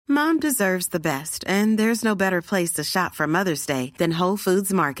Mom deserves the best, and there's no better place to shop for Mother's Day than Whole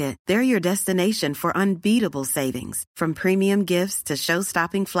Foods Market. They're your destination for unbeatable savings, from premium gifts to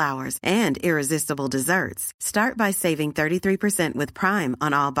show-stopping flowers and irresistible desserts. Start by saving 33% with Prime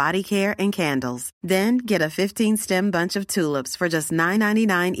on all body care and candles. Then get a 15-stem bunch of tulips for just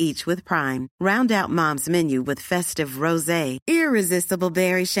 $9.99 each with Prime. Round out Mom's menu with festive rosé, irresistible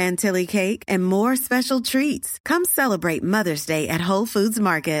berry chantilly cake, and more special treats. Come celebrate Mother's Day at Whole Foods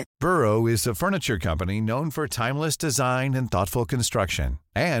Market. Burrow is a furniture company known for timeless design and thoughtful construction,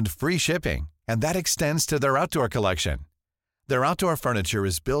 and free shipping, and that extends to their outdoor collection. Their outdoor furniture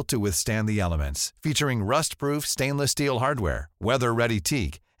is built to withstand the elements, featuring rust-proof stainless steel hardware, weather-ready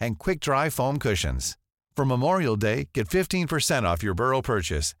teak, and quick-dry foam cushions. For Memorial Day, get 15% off your Burrow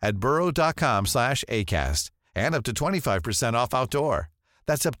purchase at burrow.com/ACAST, and up to 25% off outdoor.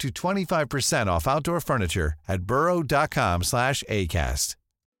 That's up to 25% off outdoor furniture at burrow.com/ACAST.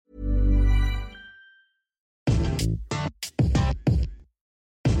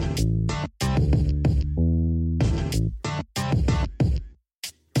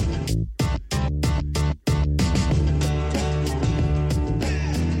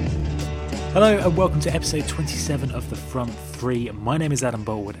 Hello and welcome to episode 27 of The Front Three. My name is Adam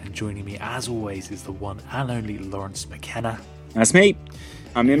Boltwood and joining me as always is the one and only Lawrence McKenna. That's me.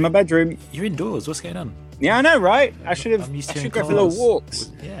 I'm in my bedroom. You're indoors. What's going on? Yeah, I know, right? I should go for little walks.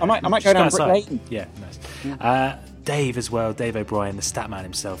 Yeah. I might go down Brick Lane. Yeah, nice. Dave as well. Dave O'Brien, the stat man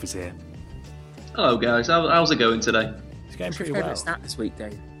himself, is here. Hello guys. How's it going today? It's going pretty well. What's your favourite stat this week,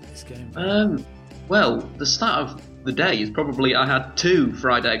 Dave? It's going. Well, the start of the day is probably I had 2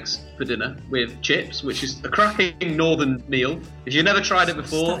 fried eggs for dinner with chips, which is a cracking northern meal. If you've never tried it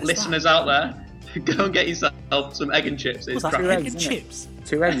before, listeners out there, go and get yourself some egg and chips. It's cracking. Egg and chips?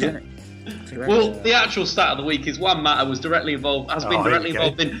 2 eggs, isn't it? Well, the actual stat of the week is Juan Mata has been directly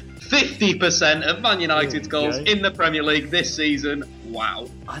involved in 50% of Man United's goals in the Premier League this season. Wow.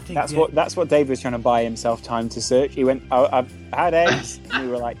 I think that's what Dave was trying to buy himself time to search. He went, "Oh, I've had eggs." And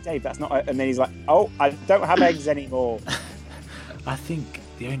we were like, "Dave, that's not." And then he's like, "Oh, I don't have eggs anymore." I think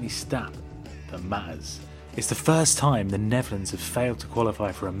the only stat that matters is the first time the Netherlands have failed to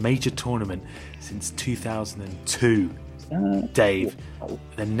qualify for a major tournament since 2002. Dave,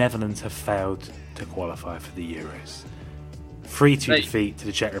 the Netherlands have failed to qualify for the Euros. 3-2 defeat to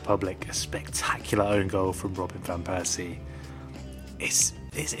the Czech Republic, a spectacular own goal from Robin van Persie. It's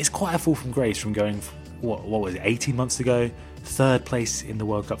quite a fall from grace from going, what was it, 18 months ago, 3rd place in the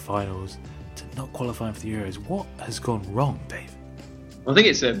World Cup finals, to not qualifying for the Euros. What has gone wrong, Dave? I think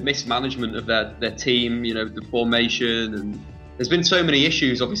it's a mismanagement of their team, the formation, and there's been so many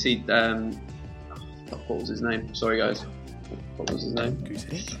issues, obviously. What was his name? Sorry, guys. What was his name? Gus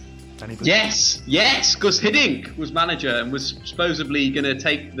Hiddink? Yes, Gus Hiddink was manager and was supposedly going to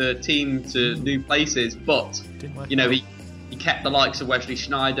take the team to new places, but he kept the likes of Wesley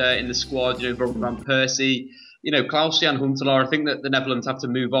Sneijder in the squad, Robin van Persie, Klaus-Jan Huntelaar. I think that the Netherlands have to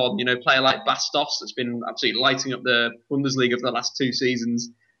move on. Player like Bastos that's been absolutely lighting up the Bundesliga for the last 2 seasons,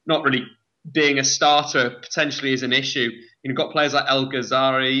 not really being a starter potentially is an issue. You've got players like El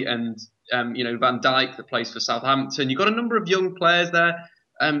Ghazari and Van Dijk that plays for Southampton. You've got a number of young players there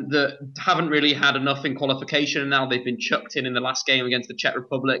that haven't really had enough in qualification, and now they've been chucked in the last game against the Czech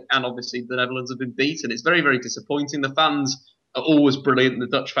Republic, and obviously the Netherlands have been beaten. It's very, very disappointing. The fans are always brilliant, the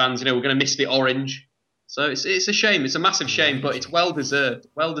Dutch fans. We're going to miss the orange. So it's a shame. It's a massive shame, but it's well deserved.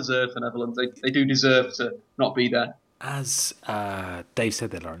 Well deserved for Netherlands. They do deserve to not be there. As Dave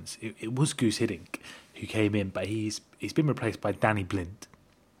said there, Lawrence, it was Gus Hiddink who came in, but he's been replaced by Danny Blind,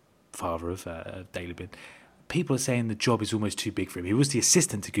 father of Daley Blind. People are saying the job is almost too big for him. He was the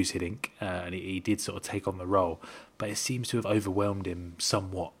assistant to Gus Hiddink, and he did sort of take on the role, but it seems to have overwhelmed him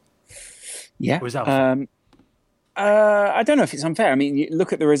somewhat. Yeah. Or is that unfair? I don't know if it's unfair. I mean, you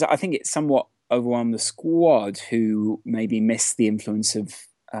look at the result. I think it's somewhat overwhelmed the squad, who maybe missed the influence of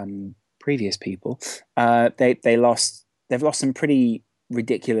previous people. They've lost some pretty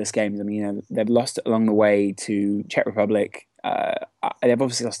ridiculous games. I mean, they've lost along the way to Czech Republic. They've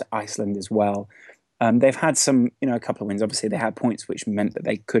obviously lost to Iceland as well. They've had a couple of wins. Obviously, they had points which meant that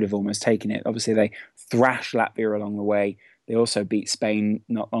they could have almost taken it. Obviously, they thrashed Latvia along the way. They also beat Spain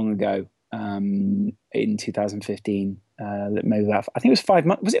not long ago in 2015. Maybe I think it was 5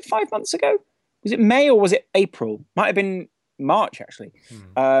 months. Was it 5 months ago? Was it May or was it April? Might have been March, actually.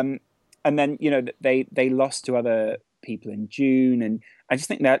 And then, they lost to other people in June. And I just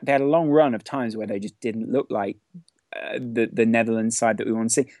think that they had a long run of times where they just didn't look like the Netherlands side that we want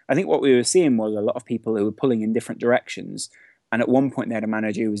to see. I think what we were seeing was a lot of people who were pulling in different directions. And at one point they had a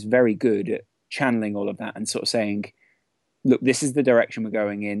manager who was very good at channeling all of that and sort of saying, look, this is the direction we're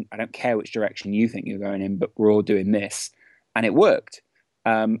going in. I don't care which direction you think you're going in, but we're all doing this. And it worked.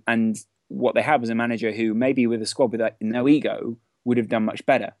 And what they had was a manager who maybe with a squad with no ego would have done much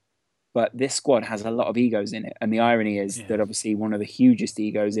better. But this squad has a lot of egos in it. And the irony is that obviously one of the hugest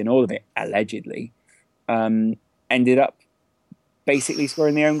egos in all of it, allegedly, ended up basically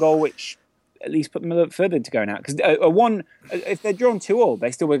scoring their own goal, which at least put them a little further to going out. Because if they're drawn 2-2,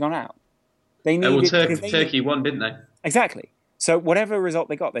 they still would have gone out. Turkey won, didn't they? Exactly. So whatever result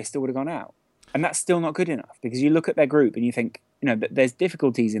they got, they still would have gone out. And that's still not good enough, because you look at their group and you think, there's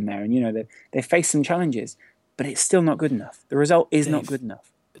difficulties in there, and they face some challenges, but it's still not good enough. The result is not good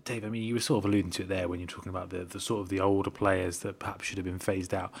enough. Dave, I mean, you were sort of alluding to it there when you're talking about the sort of the older players that perhaps should have been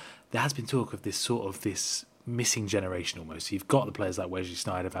phased out. There has been talk of this missing generation almost. So you've got the players like Wesley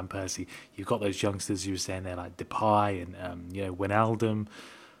Sneijder, Van Persie. You've got those youngsters you were saying there like Depay and Wijnaldum.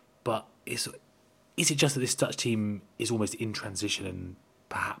 But is it just that this Dutch team is almost in transition, and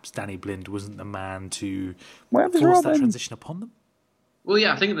perhaps Danny Blind wasn't the man to force that transition upon them? Well,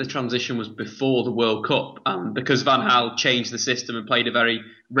 yeah, I think the transition was before the World Cup, because Van Gaal changed the system and played a very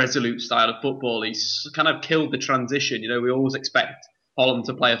resolute style of football. He's kind of killed the transition. We always expect Holland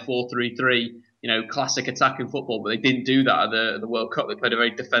to play a 4-3-3, classic attacking football, but they didn't do that at the World Cup. They played a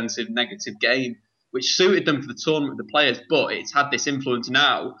very defensive, negative game, which suited them for the tournament with the players, but it's had this influence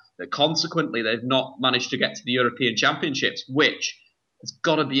now that consequently they've not managed to get to the European Championships, which has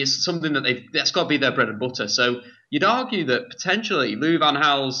got to be something that's got to be their bread and butter. So you'd argue that potentially Louis van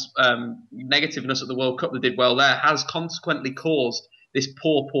Gaal's negativeness at the World Cup that did well there has consequently caused this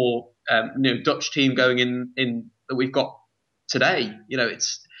poor Dutch team going in that we've got today.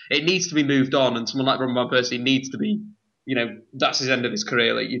 It needs to be moved on, and someone like Robin van Persie needs to be, that's his end of his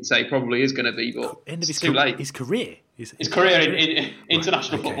career. Like you'd say probably is going to be, but end of his too late. His career. His career in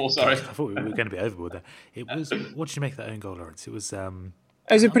international football. Sorry, I thought we were going to be overboard there. It was. What did you make of that own goal, Lawrence? It was.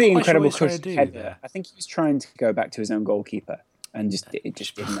 It was a pretty incredible header. There. I think he was trying to go back to his own goalkeeper, and it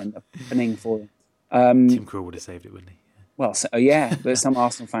just didn't end up happening for him. Tim Krul would have saved it, wouldn't he? Well, but some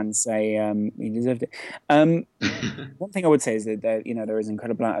Arsenal fans say he deserved it. One thing I would say is that there is an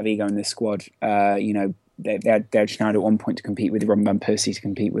incredible amount of ego in this squad. They had Schneider at one point to compete with, Robin van Persie to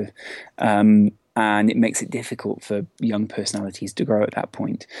compete with, and it makes it difficult for young personalities to grow at that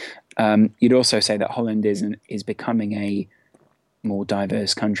point. You'd also say that Holland is becoming a more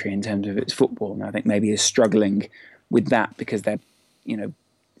diverse country in terms of its football, and I think maybe is struggling with that because there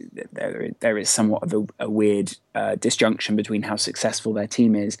is somewhat of a weird disjunction between how successful their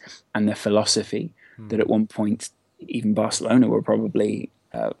team is and their philosophy that at one point even Barcelona were probably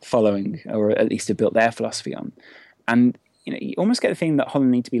following, or at least have built their philosophy on. And you almost get the feeling that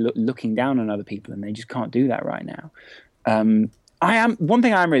Holland need to be looking down on other people, and they just can't do that right now. One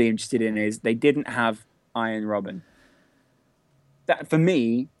thing I'm really interested in is they didn't have Iron Robin. That for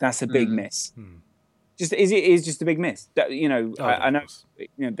me, that's a big miss. It is just a big miss. I know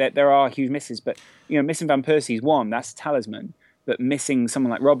there are huge misses, but missing Van Persie's one, that's a talisman. But missing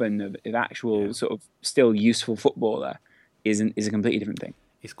someone like Robin of actual sort of still useful footballer is a completely different thing.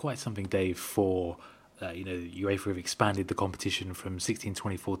 It's quite something, Dave. For UEFA have expanded the competition from 16 to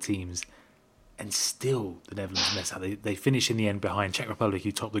 24 teams, and still the Netherlands mess out. They finish in the end behind Czech Republic,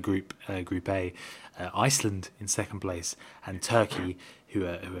 who topped the group A, Iceland in second place, and Turkey, who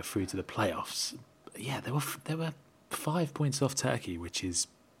are through to the playoffs. Yeah, they were 5 points off Turkey, which is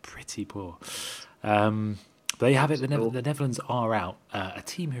pretty poor. There you have it. The Netherlands are out. A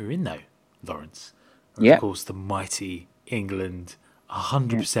team who are in though, Lawrence. Of course, the mighty England.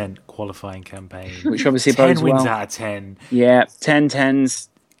 100% qualifying campaign, which obviously 10 bodes wins well. out of 10. Yeah, 10-10s.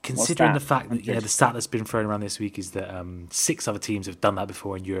 Considering the fact that the stat that's been thrown around this week is that 6 other teams have done that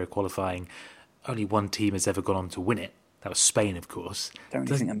before in Euro qualifying. Only one team has ever gone on to win it. That was Spain, of course. Don't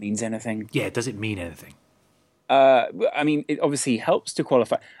really think that means anything. Yeah, does it mean anything? I mean, it obviously helps to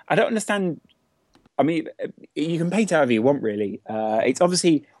qualify. I don't understand. I mean, you can paint it however you want, really. It's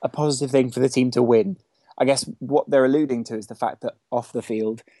obviously a positive thing for the team to win. I guess what they're alluding to is the fact that off the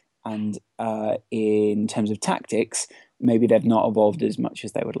field and in terms of tactics, maybe they've not evolved as much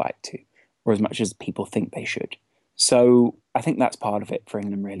as they would like to, or as much as people think they should. So I think that's part of it for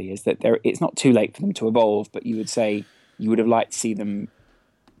England, really, is that it's not too late for them to evolve, but you would say you would have liked to see them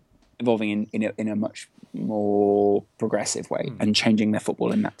evolving in a much more progressive way and changing their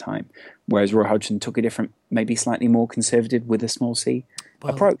football in that time. Whereas Roy Hodgson took a different, maybe slightly more conservative with a small C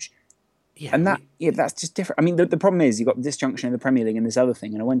approach. Yeah, and that's just different. I mean, the problem is you've got disjunction in the Premier League and this other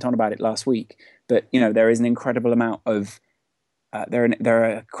thing, and I went on about it last week. But there is an incredible amount of there are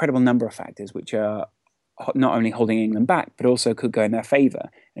a credible number of factors which are not only holding England back, but also could go in their favour.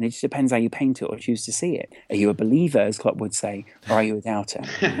 And it just depends how you paint it or choose to see it. Are you a believer, as Klopp would say, or are you a doubter?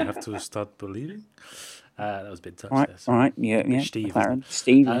 You have to start believing. That was a bit touch there. All right, yeah. Steve,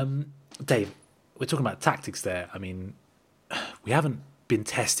 Dave, we're talking about tactics there. I mean, we haven't been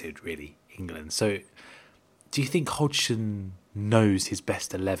tested, really, England. So do you think Hodgson knows his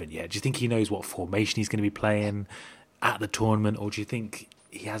best 11 yet? Do you think he knows what formation he's going to be playing at the tournament? Or do you think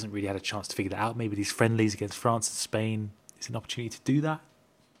he hasn't really had a chance to figure that out? Maybe these friendlies against France and Spain is an opportunity to do that?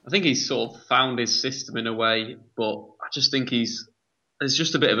 I think he's sort of found his system in a way, but I just think it's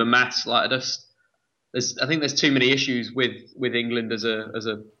just a bit of a mess. I think there's too many issues with England as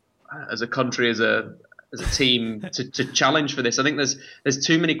a country, as a team to challenge for this. I think there's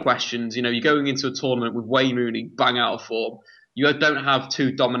too many questions. You know, you're going into a tournament with Wayne Rooney bang out of form. You don't have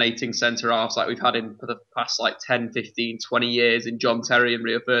two dominating centre halves like we've had for the past 10, 15, 20 years in John Terry and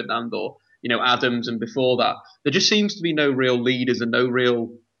Rio Ferdinand, or Adams, and before that. There just seems to be no real leaders and no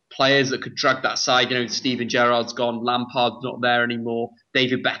real players that could drag that side. Steven Gerrard's gone, Lampard's not there anymore,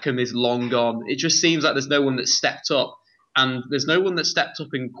 David Beckham is long gone. It just seems like there's no one that's stepped up, and there's no one that stepped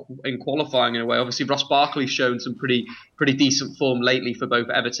up in qualifying in a way. Obviously, Ross Barkley's shown some pretty decent form lately for both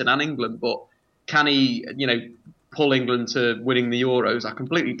Everton and England, but can he, pull England to winning the Euros? I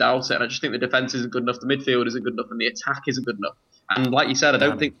completely doubt it. And I just think the defence isn't good enough, the midfield isn't good enough, and the attack isn't good enough. And like you said, I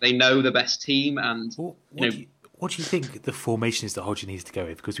don't think they know the best team. And what do you think the formation is that Hodgson needs to go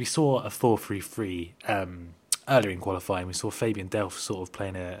with? Because we saw a 4-3-3 earlier in qualifying. We saw Fabian Delph sort of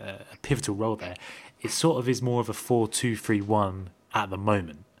playing a pivotal role there. It sort of is more of a 4-2-3-1 at the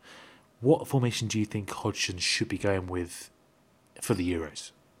moment. What formation do you think Hodgson should be going with for the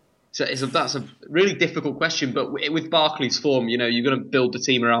Euros? So that's a really difficult question, but with Barkley's form, you're going to build the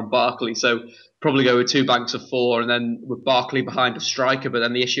team around Barkley. So probably go with two banks of four, and then with Barkley behind a striker. But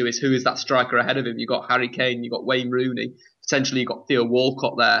then the issue is, who is that striker ahead of him? You've got Harry Kane, you've got Wayne Rooney, potentially you've got Theo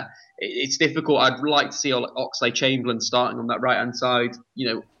Walcott there. It's difficult. I'd like to see Oxlade-Chamberlain starting on that right-hand side,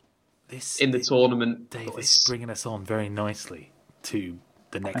 in the tournament. Dave, this is bringing us on very nicely to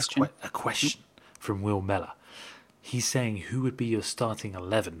the next question from Will Mellor. He's saying, who would be your starting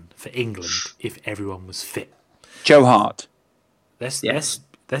 11 for England if everyone was fit? Joe Hart. Let's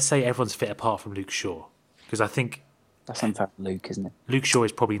say everyone's fit apart from Luke Shaw, because I think that's unfair for Luke, isn't it? Luke Shaw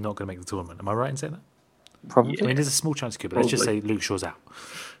is probably not going to make the tournament. Am I right in saying that? Probably. I mean, there's a small chance he could, but let's just say Luke Shaw's out.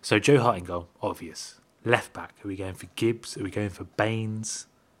 So Joe Hart in goal, obvious. Left back, are we going for Gibbs? Are we going for Baines?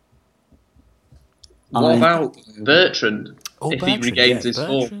 What about Bertrand? If he regains his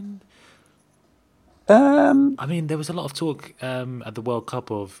form. I mean, there was a lot of talk at the World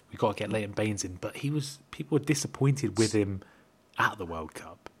Cup of we've got to get Leighton Baines in, but people were disappointed with him at the World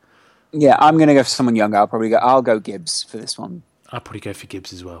Cup. Yeah, I'm going to go for someone younger. I'll go Gibbs for this one. I'll probably go for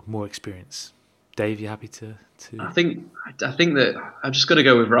Gibbs as well. More experience. Dave, you happy to? I think that I'm just going to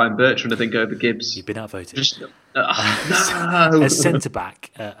go with Ryan Bertrand. I think over Gibbs. You've been outvoted. No. As centre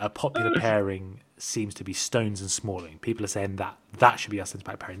back, a popular pairing seems to be Stones and Smalling. People are saying that should be our centre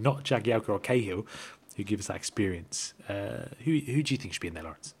back pairing, not Jagielka or Cahill, who give us that experience. Who do you think should be in there,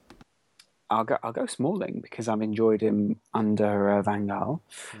 Lawrence? I'll go Smalling because I've enjoyed him under Van Gaal.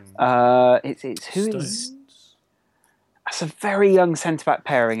 It's who Stones? is. That's a very young centre back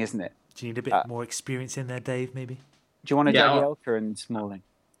pairing, isn't it? Do you need a bit more experience in there, Dave? Maybe. Do you want Jagielka and Smalling?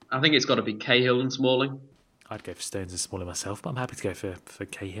 I think it's got to be Cahill and Smalling. I'd go for Stones and Smalling myself, but I'm happy to go for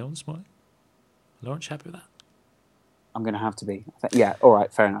Cahill and Smalling. Lawrence, happy with that? I'm going to have to be. Yeah, all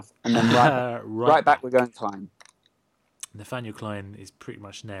right, fair enough. And then right back, we're going Klein. Nathaniel Klein is pretty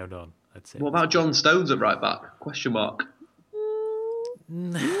much nailed on, I'd say. What about John Stones at right back? Question mark.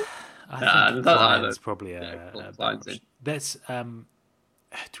 I think Klein's probably a Let's.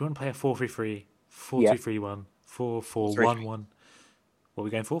 Do you want to play a 4-3-3, 4-2-3-1, 4-4-1-1? What are we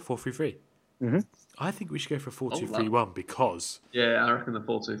going for? 4-3-3? Mm-hmm. I think we should go for 4-2-3-1 because... Yeah, I reckon the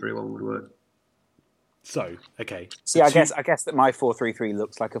 4-2-3-1 would work. So, okay. See, I guess that my 4-3-3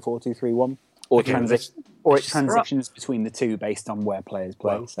 looks like a 4-2-3-1, or it transitions between the two based on where players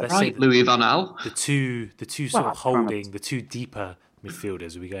play. Well, so. Right, Louis van Gaal. The two sort of holding, the two deeper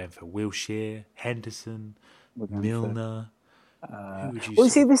midfielders. Are we going for Wilshere, Henderson, Milner? Who would you well,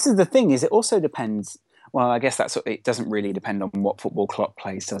 see, this is the thing. Is it also depends. Well, I guess it doesn't really depend on what football Klopp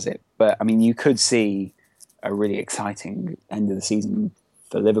plays, does it? But I mean, you could see a really exciting end of the season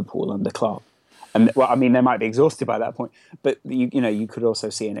for Liverpool under Klopp. And well, I mean, they might be exhausted by that point, but you could also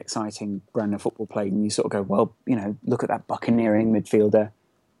see an exciting brand of football played, and you sort of go, well, look at that buccaneering midfielder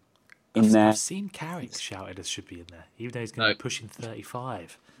in there. I've seen Carrick shouted as should be in there, even though he's going to be pushing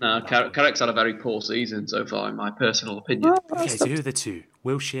 35. No, Carrick's had a very poor season so far, in my personal opinion. Okay, so who are the two?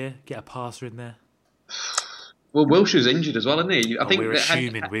 Wilshere, get a passer in there. Well, Wilshire's injured as well, isn't he? I think we're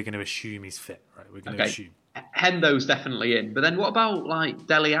going to assume he's fit, right? We're going to assume. Hendo's definitely in, but then what about like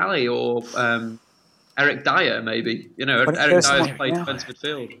Dele Alli or Eric Dyer? Maybe Eric Dyer's played defensive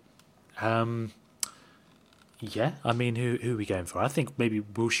midfield. Yeah, I mean, who are we going for? I think maybe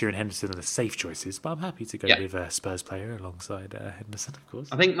Wilshere and Henderson are the safe choices, but I'm happy to go with a Spurs player alongside Henderson, of course.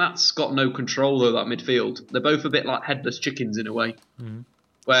 I think Matt's got no control though, that midfield. They're both a bit like headless chickens in a way,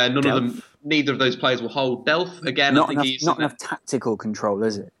 where neither of those players will hold. Delph again, not enough tactical control,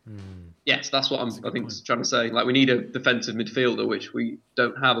 is it? Yes, that's what I think trying to say. Like we need a defensive midfielder, which we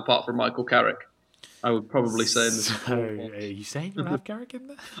don't have apart from Michael Carrick. I would probably say in this. So, are you saying you'll have Carrick in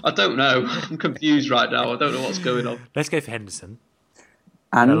there? I don't know. I'm confused right now. I don't know what's going on. Let's go for Henderson.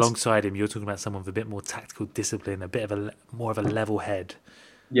 And alongside him, you're talking about someone with a bit more tactical discipline, a bit of more of a level head.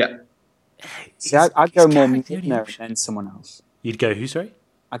 Yeah. See, I'd go more Milner than someone else. You'd go who, sorry?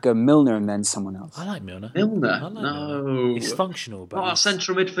 I'd go Milner and then someone else. I like Milner. No. He's functional. But not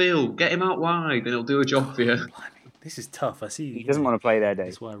central midfield. Get him out wide and he'll do a job for you. This is tough. I see. He doesn't want to play there, Dave.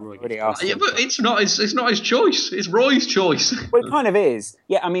 That's why Roy but it's not his choice. It's Roy's choice. Well, it kind of is.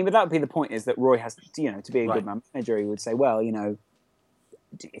 Yeah, I mean, but that would be the point, is that Roy has to, to be a good manager, he would say, well,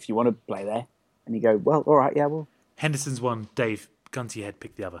 if you want to play there, and you go, well, all right, yeah, well. Henderson's one. Dave, gun to your head,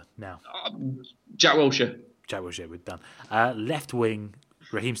 pick the other now. Jack Wilshere. We're done. Left wing,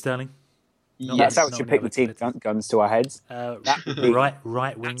 Raheem Sterling. That's how we should pick the team guns to our heads. Right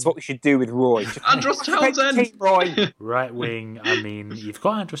wing. That's what we should do with Roy. Andros Townsend. Roy. Right wing. I mean, you've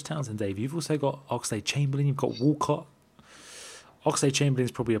got Andros Townsend, Dave. You've also got Oxlade-Chamberlain. You've got Walcott. Oxlade-Chamberlain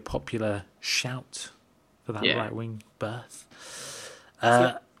is probably a popular shout for that right wing berth.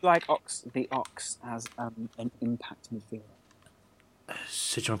 Like the Ox has an impact midfielder.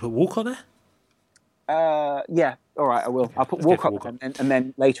 So do you want to put Walcott there? Yeah, all right, I will. I'll put Walcott, and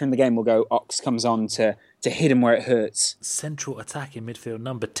then later in the game we'll go Ox comes on to hit him where it hurts. Central attacking midfield,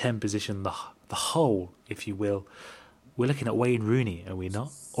 number 10 position, the hole, if you will. We're looking at Wayne Rooney, are we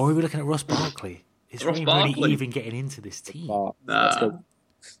not? Or are we looking at Ross Barkley? Is Wayne Rooney even getting into this team? Let's go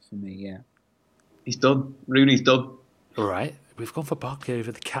for me, yeah. He's done. Rooney's done. All right, we've gone for Barkley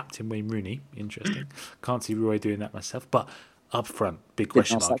over the captain, Wayne Rooney. Interesting. Can't see Roy doing that myself. But up front, big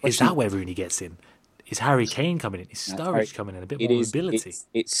question mark. Is that where Rooney gets in? Is Harry Kane coming in? Is Sturridge coming in? A bit more mobility.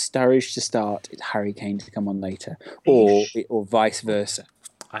 It's Sturridge to start. It's Harry Kane to come on later, or vice versa.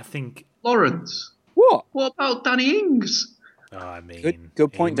 I think Lawrence. What? What about Danny Ings? Oh, I mean,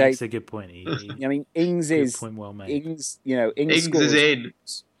 good point, Dave. That's a good point. I mean, Ings is point well made. Ings is in.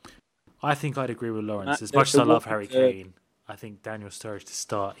 I think I'd agree with Lawrence. As much as I love Harry Kane, I think Daniel Sturridge to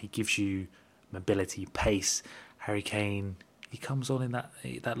start. He gives you mobility, pace. Harry Kane. He comes on in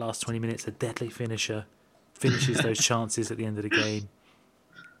that last 20 minutes, a deadly finisher, finishes those chances at the end of the game.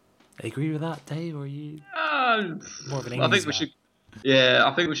 I agree with that, Dave, or are you more of an English I think we should. Yeah,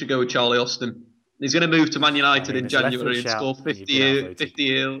 I think we should go with Charlie Austin. He's going to move to Man United in January and score 50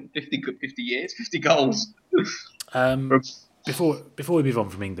 goals. Before we move on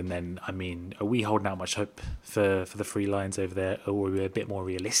from England, then, I mean, are we holding out much hope for the Three Lions over there, or are we a bit more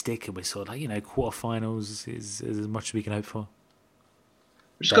realistic and we're sort of like, quarterfinals is as much as we can hope for?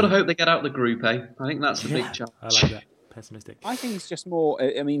 We've just got to hope they get out of the group, eh? I think that's the big challenge. I like that. Pessimistic. I think it's just more.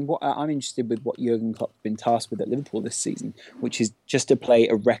 I mean, I'm interested with what Jurgen Klopp's been tasked with at Liverpool this season, which is just to play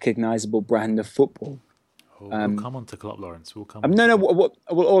a recognisable brand of football. We'll come on to Klopp, Lawrence. We'll come. No. What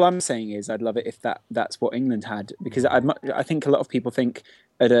all I'm saying is, I'd love it if that's what England had, because I think a lot of people think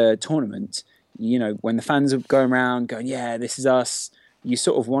at a tournament, when the fans are going around going, yeah, this is us. You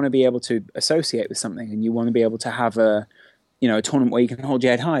sort of want to be able to associate with something, and you want to be able to have a tournament where you can hold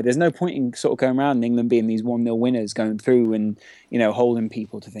your head high. There's no point in sort of going around in England being these 1-0 winners going through and, holding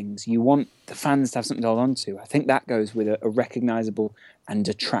people to things. You want the fans to have something to hold on to. I think that goes with a recognisable and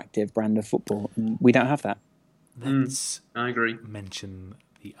attractive brand of football. And we don't have that. Let's I agree. mention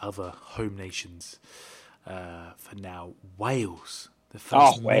the other home nations for now. Wales. The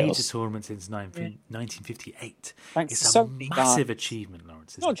first major tournament since 1958. It's a massive achievement,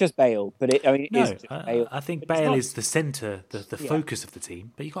 Lawrence. Not just Bale, but it is Bale. I think Bale is the centre, the focus of the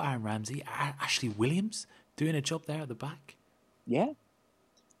team. But you've got Aaron Ramsey, Ashley Williams doing a job there at the back. Yeah.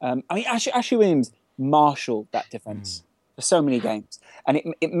 Ashley Williams marshalled that defence for so many games. And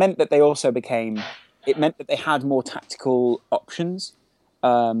it meant that they also they had more tactical options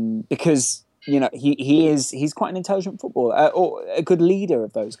because... he's quite an intelligent footballer or a good leader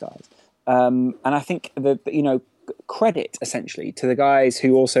of those guys, and I think that credit essentially to the guys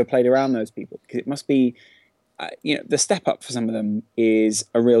who also played around those people, because it must be the step up for some of them is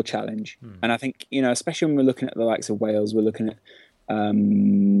a real challenge. And I think especially when we're looking at the likes of Wales, we're looking at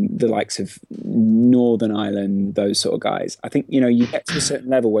the likes of Northern Ireland, those sort of guys. I think, you get to a certain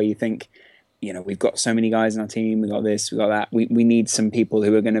level where you think, we've got so many guys in our team, we've got this, we've got that. We need some people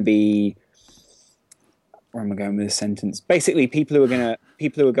who are going to be, where am I going with this sentence? Basically, people who are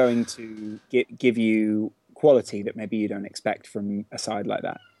going to give you quality that maybe you don't expect from a side like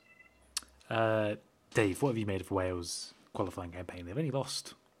that. Dave, what have you made of Wales' qualifying campaign? They've only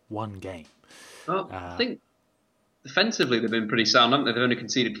lost one game. Well, I think defensively they've been pretty sound, haven't they? They've only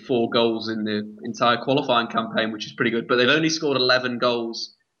conceded 4 goals in the entire qualifying campaign, which is pretty good. But they've only scored 11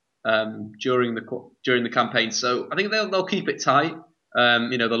 goals during the campaign, so I think they'll keep it tight.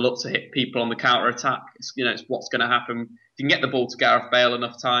 They'll look to hit people on the counter attack. It's what's going to happen. If you can get the ball to Gareth Bale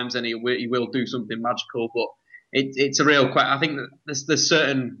enough times, then he will do something magical. But it's a real question. I think that there's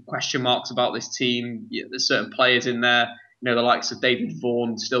certain question marks about this team. There's certain players in there. The likes of David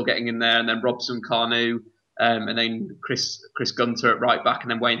Vaughan still getting in there, and then Robson Carnu, and then Chris Gunter at right back,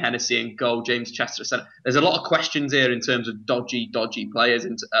 and then Wayne Hennessy in goal, James Chester at centre. There's a lot of questions here in terms of dodgy players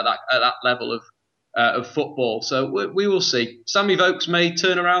at that level of football. So we will see. Sammy Vokes may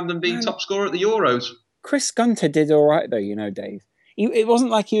turn around and be top scorer at the Euros. Chris Gunter did all right though, Dave. It wasn't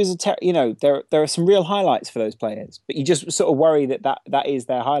like he was there are some real highlights for those players, but you just sort of worry that is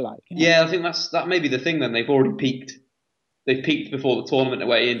their highlight. Yeah, I think that may be the thing. Then they've already peaked. They've peaked before the tournament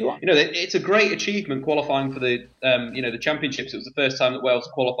away. And it's a great achievement qualifying for the the championships. It was the first time that Wales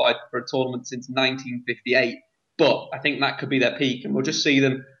qualified for a tournament since 1958. But I think that could be their peak, and we'll just see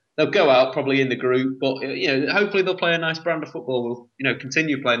them. They'll go out probably in the group, but hopefully they'll play a nice brand of football. We'll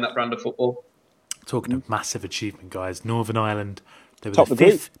continue playing that brand of football. Talking of massive achievement, guys, Northern Ireland, they were the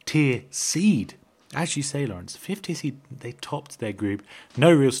 5th tier seed. As you say, Lawrence, 5th tier seed, they topped their group.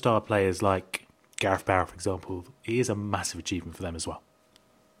 No real star players like Gareth Barrow, for example. It is a massive achievement for them as well.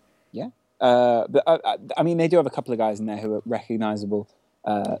 Yeah. But they do have a couple of guys in there who are recognisable.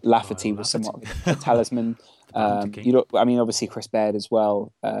 Lafferty was somewhat a talisman. Obviously Chris Baird as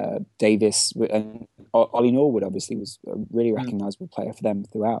well. Davis and Ollie Norwood obviously was a really recognisable player for them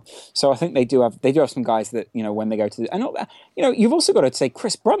throughout. So I think they do have some guys that when they go to you've also got to say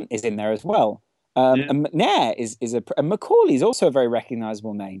Chris Brunt is in there as well. And McNair and Macaulay's also a very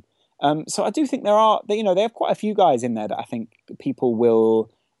recognisable name. So I do think they have quite a few guys in there that I think people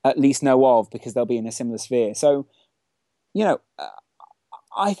will at least know of because they'll be in a similar sphere. So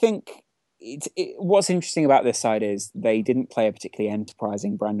I think what's interesting about this side is they didn't play a particularly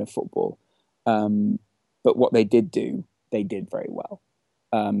enterprising brand of football, but what they did do, they did very well,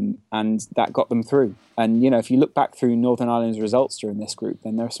 and that got them through. And if you look back through Northern Ireland's results during this group,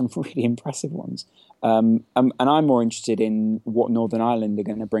 then there are some really impressive ones. And I'm more interested in what Northern Ireland are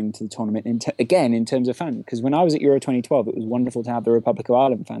going to bring to the tournament in terms of fans, because when I was at Euro 2012, it was wonderful to have the Republic of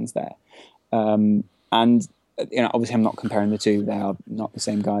Ireland fans there, and obviously I'm not comparing the two; they are not the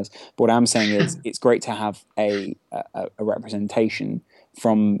same guys. But what I'm saying is, it's great to have a representation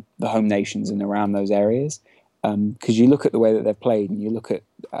from the home nations and around those areas, because you look at the way that they've played, and you look at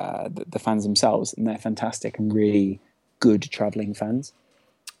the fans themselves, and they're fantastic and really good travelling fans.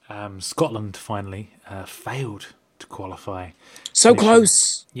 Scotland finally failed to qualify. So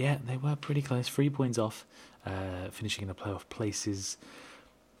close! Yeah, they were pretty close. 3 points off, finishing in the playoff places.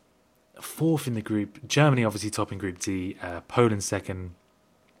 4th in the group. Germany obviously topping Group D. Poland 2nd.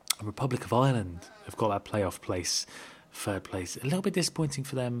 Republic of Ireland have got that playoff place, 3rd place. A little bit disappointing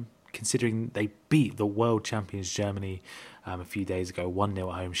for them, considering they beat the world champions Germany a few days ago, 1-0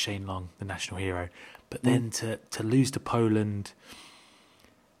 at home. Shane Long, the national hero. But then to lose to Poland,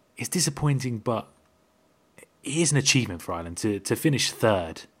 it's disappointing, but it is an achievement for Ireland. To finish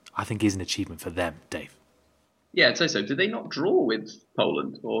 3rd, I think is an achievement for them, Dave. Yeah, I'd say so. Did they not draw with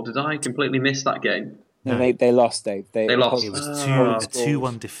Poland, or did I completely miss that game? No, they lost, Dave. They lost. It was a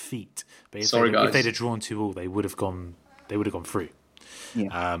 2-1 defeat. But if they'd have drawn 2-2, they would have gone through.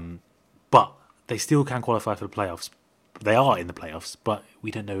 Yeah. But they still can qualify for the playoffs. They are in the playoffs, but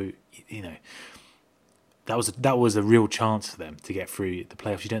we don't know. That was a real chance for them to get through the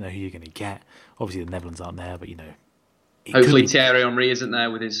playoffs. You don't know who you're going to get. Obviously, the Netherlands aren't there, but hopefully Thierry Henry isn't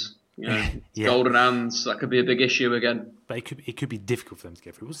there with his golden hands. That could be a big issue again. But it could be difficult for them to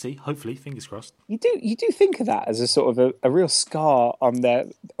get through. We'll see. Hopefully, fingers crossed. You do think of that as a sort of a real scar on their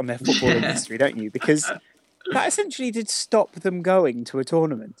footballing history, don't you? Because that essentially did stop them going to a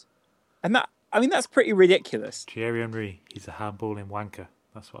tournament, and that's pretty ridiculous. Thierry Henry, he's a handballing wanker.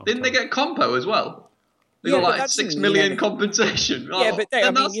 That's what. Didn't they get compo as well? They got like 6 million compensation. Yeah, but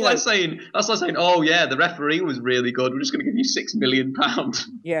that's like saying, oh yeah, the referee was really good. We're just going to give you £6 million.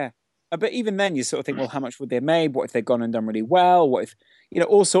 Yeah, but even then, you sort of think, well, how much would they have made? What if they'd gone and done really well? What if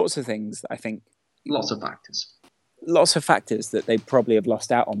all sorts of things? I think lots of factors. lots of factors that they probably have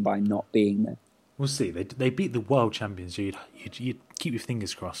lost out on by not being there. We'll see. They beat the world champions. You'd keep your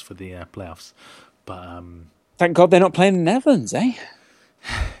fingers crossed for the playoffs. But thank God they're not playing in the Netherlands, eh?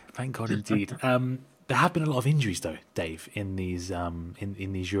 Thank God indeed. There have been a lot of injuries though, Dave, in these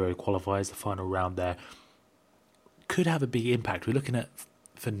in these Euro qualifiers. The final round there could have a big impact. We're looking at,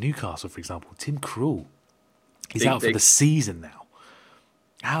 for Newcastle, for example, Tim Krul. He's out for the season now.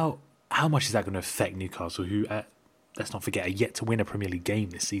 How much is that going to affect Newcastle, who, let's not forget, are yet to win a Premier League game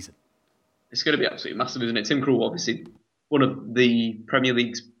this season? It's going to be absolutely massive, isn't it? Tim Krul, obviously, one of the Premier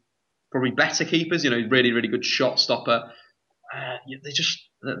League's probably better keepers, really, really good shot stopper.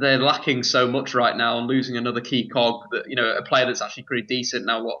 They're lacking so much right now, and losing another key cog, that a player that's actually pretty decent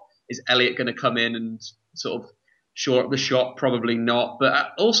now. What is Elliott going to come in and sort of shore up the shot? Probably not.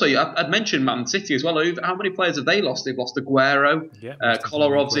 But also, I'd mentioned Man City as well. How many players have they lost? They've lost Aguero,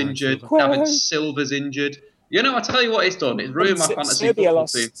 Kolarov's injured, David Silva's injured. I tell you what it's done. It's ruined my fantasy football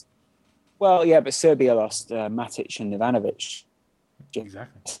team. Well, yeah, but Serbia lost Matic and Ivanovic.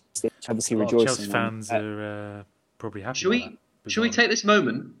 Exactly. Obviously rejoicing. Chelsea fans are probably happy. Should we take this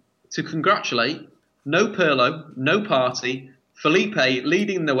moment to congratulate no Pirlo, no Party, Felipe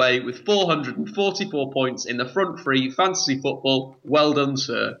leading the way with 444 points in the front three fantasy football. Well done,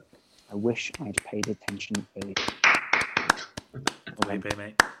 sir. I wish I'd paid attention earlier. Felipe,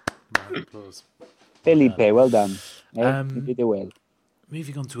 mate. Round of applause. Felipe, well done. You did it well.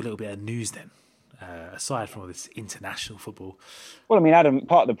 Moving on to a little bit of news then. Aside from all this international football. Well, I mean, Adam,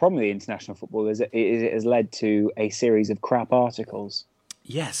 part of the problem with the international football is it has led to a series of crap articles.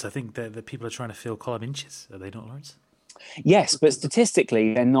 Yes, I think that people are trying to fill column inches. Are they not, Lawrence? Yes, but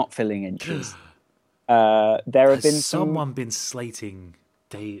statistically, they're not filling inches. There have been someone been slating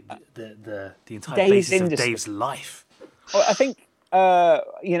the entire basis of Dave's life. Well, I think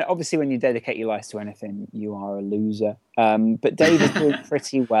obviously when you dedicate your life to anything, you are a loser. But Dave is doing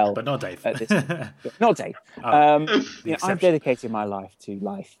pretty well. But not Dave. At this not Dave. I've dedicated my life to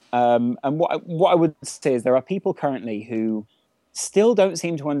life. And what I would say is there are people currently who still don't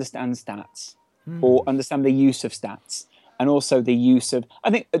seem to understand stats or understand the use of stats. And also the use of, I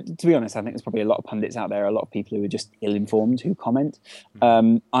think, to be honest, I think there's probably a lot of pundits out there, a lot of people who are just ill-informed who comment.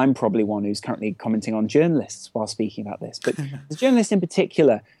 I'm probably one who's currently commenting on journalists while speaking about this. But the journalist in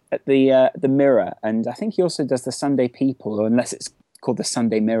particular at the Mirror, and I think he also does the Sunday People, or unless it's called the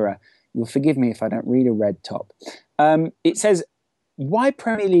Sunday Mirror. You'll forgive me if I don't read a red top. It says, why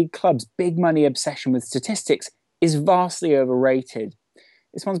Premier League clubs' big money obsession with statistics is vastly overrated.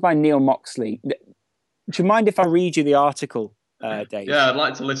 This one's by Neil Moxley. Do you mind if I read you the article, Dave? Yeah, I'd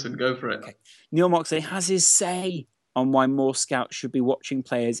like to listen. Go for it. Okay. Neil Moxley has his say on why more scouts should be watching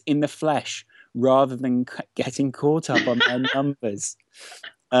players in the flesh rather than getting caught up on their numbers.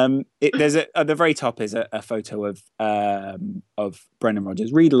 There's at the very top is a photo of Brendan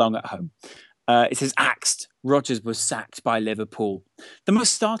Rodgers. Read along at home. It says, axed. Rodgers was sacked by Liverpool. The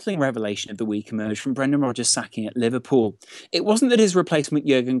most startling revelation of the week emerged from Brendan Rodgers' sacking at Liverpool. It wasn't that his replacement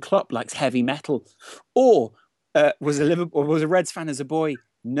Jurgen Klopp likes heavy metal, or was a Reds fan as a boy.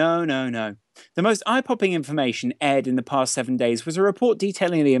 No. The most eye-popping information aired in the past 7 days was a report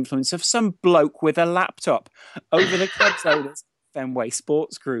detailing the influence of some bloke with a laptop over the club's owners, Fenway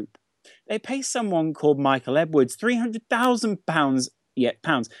Sports Group. They pay someone called Michael Edwards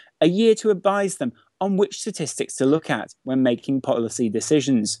 £300,000 a year to advise them on which statistics to look at when making policy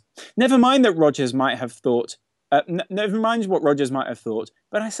decisions. Never mind what Rodgers might have thought, but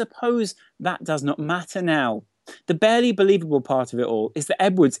I suppose that does not matter now. The barely believable part of it all is that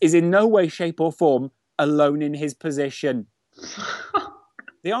Edwards is in no way, shape or form alone in his position.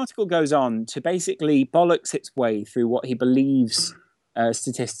 The article goes on to basically bollocks its way through what he believes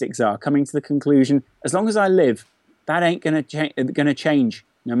statistics are, coming to the conclusion, as long as I live, that ain't going to change,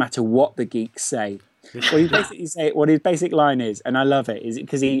 no matter what the geeks say. What his basic line is, and I love it, is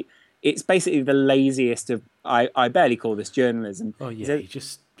because it's basically the laziest of. I barely call this journalism. Oh yeah,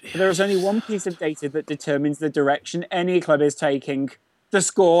 there is only one piece of data that determines the direction any club is taking: the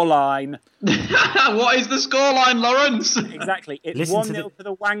score line. What is the score line, Lawrence? Exactly, it's 1-0 to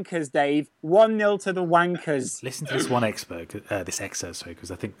the Wankers, Dave. 1-0 to the Wankers. Listen to this this excerpt,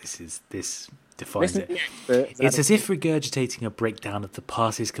 because I think this defines it. It's as if regurgitating a breakdown of the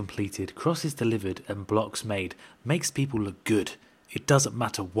passes completed, crosses delivered, and blocks made makes people look good. It doesn't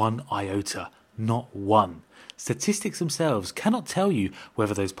matter one iota, not one. Statistics themselves cannot tell you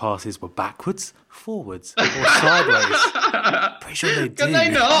whether those passes were backwards, forwards, or sideways. Pretty sure they do. Can they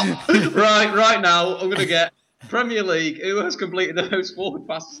not? Right now, I'm going to get Premier League. Who has completed the most forward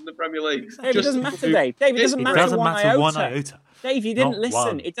passes in the Premier League? Dave, it doesn't matter, Dave. Dave, it doesn't matter one iota. Dave, you didn't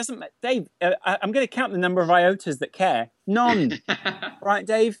listen. It doesn't matter. Dave, I'm going to count the number of iotas that care. None. Right,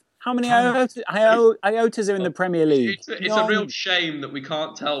 Dave? How many iotas are in the Premier League? It's a real shame that we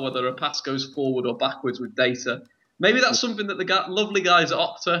can't tell whether a pass goes forward or backwards with data. Maybe that's something that the lovely guys at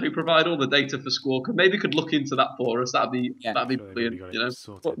Opta, who provide all the data for Squawk, could look into that for us. That'd be brilliant. You know?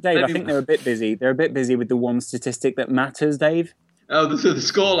 Well, Dave, I think they're a bit busy. They're a bit busy with the one statistic that matters, Dave. Oh, the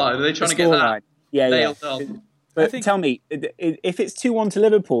scoreline. Are they trying to get that? Line. Yeah. But tell me, if it's 2-1 to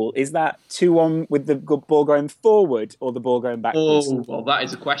Liverpool, is that 2-1 with the ball going forward or the ball going backwards? Oh, well, that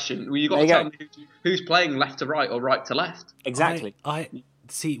is a question. Well, you've got to tell me who's playing left to right or right to left. Exactly. I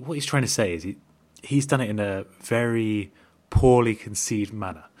see what he's trying to say is he's done it in a very poorly conceived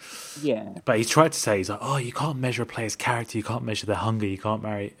manner. Yeah. But he's tried to say, he's like, oh, you can't measure a player's character, you can't measure their hunger, you can't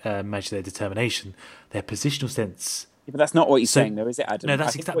measure their determination, their positional sense. Yeah, but that's not what he's saying, though, is it, Adam? No,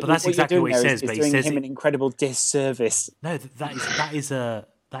 that's exactly what he says. But he says him an incredible disservice. No, that is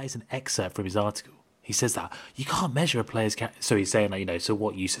an excerpt from his article. He says that you can't measure a player's character. So he's saying, so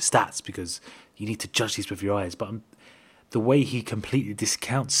what use of stats, because you need to judge these with your eyes. But the way he completely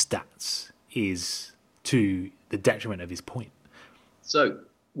discounts stats is to the detriment of his point. So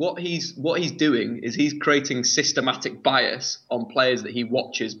what he's doing is he's creating systematic bias on players that he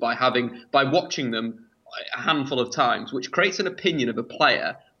watches by watching them a handful of times, which creates an opinion of a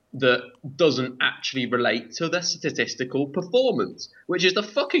player that doesn't actually relate to their statistical performance, which is the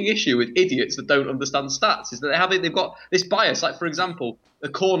fucking issue with idiots that don't understand stats, is that they've got this bias. Like, for example, the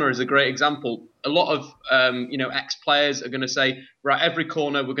corner is a great example. A lot of ex-players are going to say, right, every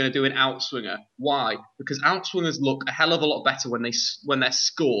corner we're going to do an outswinger. Why? Because outswingers look a hell of a lot better when they're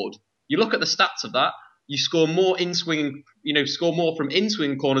scored. You look at the stats of that, you score more score more from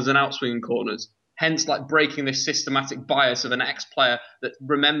in-swing corners than outswinging corners. Hence, like, breaking this systematic bias of an ex-player that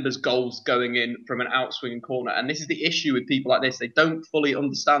remembers goals going in from an outswinging corner. And this is the issue with people like this. They don't fully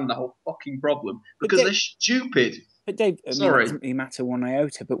understand the whole fucking problem because they're stupid. But Dave, sorry, it doesn't really matter one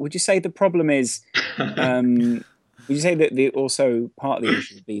iota. But would you say the problem is? Would you say that also part of the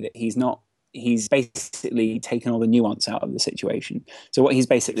issue would be that he's basically taken all the nuance out of the situation. So what he's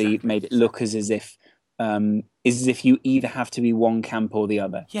basically made it look as if you either have to be one camp or the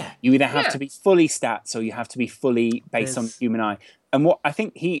other. Yeah. You either have to be fully stats or you have to be fully based on the human eye. And what I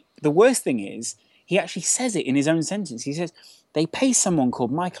think the worst thing is, he actually says it in his own sentence. He says, they pay someone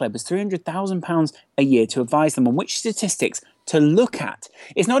called Michael Edwards £300,000 a year to advise them on which statistics to look at.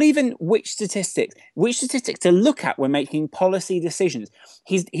 It's not even which statistics to look at when making policy decisions.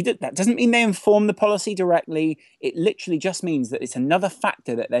 That doesn't mean they inform the policy directly. It literally just means that it's another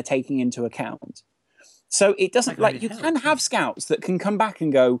factor that they're taking into account. So it doesn't, you can have scouts that can come back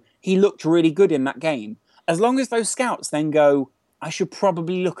and go, he looked really good in that game. As long as those scouts then go, I should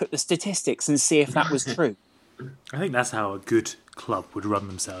probably look at the statistics and see if that was true. I think that's how a good club would run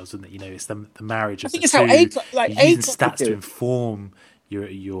themselves, and it's the marriage of the two. It's how using stats to inform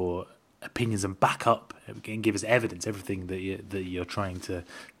your opinions and back up and give us evidence, everything that you're trying to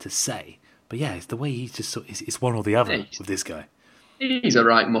say. But yeah, it's the way he's just it's one or the other with this guy. He's a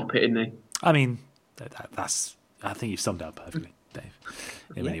right muppet, isn't he? I mean, I think you've summed it up perfectly, Dave.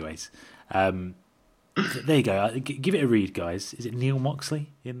 In many ways. There you go. Give it a read, guys. Is it Neil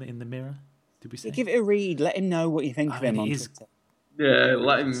Moxley in the Mirror? Did we say? Give it a read. Let him know what you think of him on Twitter. Yeah,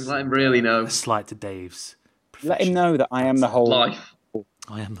 let him really know. A slight to Dave's. Let him know that I am the whole. Life.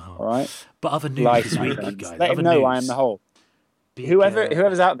 I am the whole. All right. But other news this week, guys. Let him know I am the whole.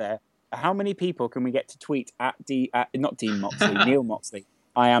 Whoever's out there, how many people can we get to tweet at not Dean Moxley, Neil Moxley?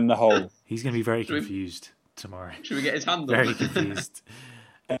 I am the whole. He's going to be very confused tomorrow. Should we get his hand on? Very confused.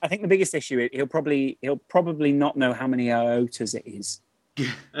 I think the biggest issue is he'll probably not know how many iotas it is.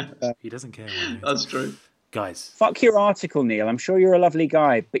 He doesn't care. That's true. Guys. Fuck your article, Neil. I'm sure you're a lovely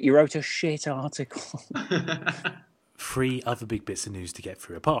guy, but you wrote a shit article. 3 other big bits of news to get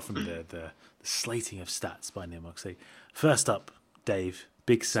through, apart from the slating of stats by Neil Moxley. First up, Dave,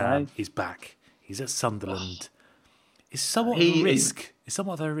 Big Sam is back. He's at Sunderland. It's somewhat of a risk. It's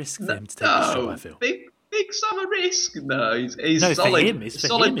somewhat of a risk for him to take this job, I feel. Big Sam a risk? No, he's no, solid. For him. It's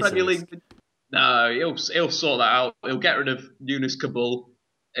solid for Premier him, League. No, he'll sort that out. He'll get rid of Yunus Kabul.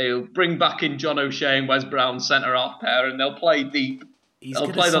 He'll bring back in John O'Shea and Wes Brown centre half pair, and they'll play deep. He's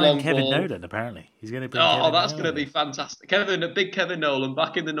going to sign Kevin Nolan, apparently. He's going to bring that's going to be fantastic. Big Kevin Nolan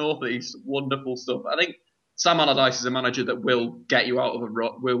back in the Northeast. Wonderful stuff. I think Sam Allardyce is a manager that will get you out of a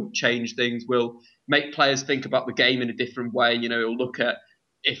rut, will change things, will make players think about the game in a different way. He'll look at,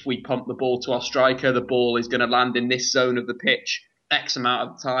 if we pump the ball to our striker, the ball is going to land in this zone of the pitch. X amount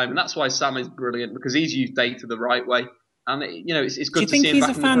of time, and that's why Sam is brilliant because he's used data the right way, and it's good to see him back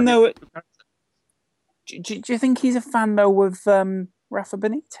in the Premier League. Do you think he's a fan though of Rafa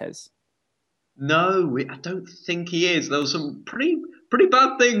Benitez? No, I don't think he is. There was some pretty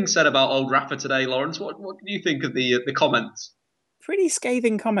bad things said about old Rafa today, Lawrence. What do you think of the comments? Pretty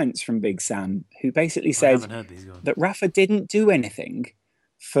scathing comments from Big Sam, who basically said that Rafa didn't do anything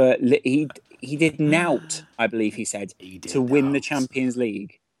for he did nout, I believe he said, to win the Champions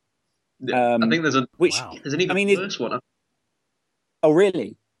League. I think there's an even worse one. Oh,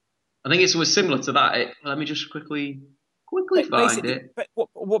 really? I think it was similar to that. Let me just quickly find it. But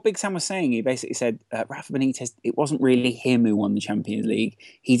what Big Sam was saying, he basically said Rafa Benitez, it wasn't really him who won the Champions League.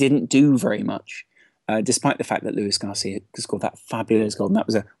 He didn't do very much, despite the fact that Luis Garcia scored that fabulous goal, and that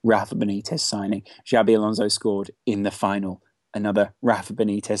was a Rafa Benitez signing. Xabi Alonso scored in the final, another Rafa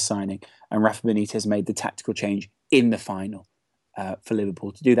Benitez signing, and Rafa Benitez made the tactical change in the final for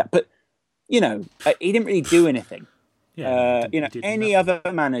Liverpool to do that. But, he didn't really do anything. Yeah, any other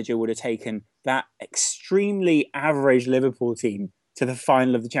manager would have taken that extremely average Liverpool team to the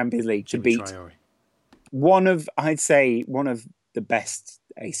final of the Champions League to beat one of the best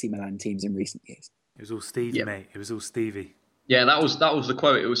AC Milan teams in recent years. It was all Stevie, mate. It was all Stevie. Yeah, that was the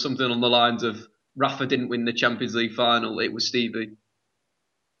quote. It was something on the lines of Rafa didn't win the Champions League final. It was Stevie.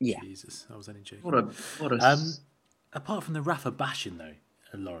 Yeah. Jesus, I was only joking. What a... Apart from the Rafa bashing, though,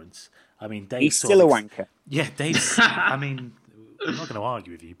 Lawrence, I mean, Dave. He's still a wanker. Yeah, Dave. I mean, I'm not going to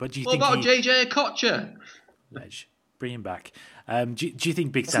argue with you, but do you think? What about JJ Okocha? Ledge, bring him back. Do you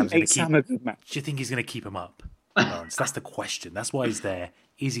think Big Sam's going to keep? Do you think he's going to keep him up, Lawrence? That's the question. That's why he's there.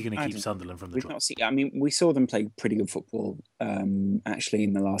 Is he going to keep Sunderland from the drop? We saw them play pretty good football actually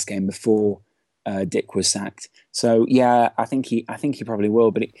in the last game before Dick was sacked. So yeah, I think he probably will.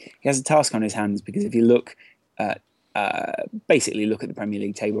 But he has a task on his hands because if you look at basically look at the Premier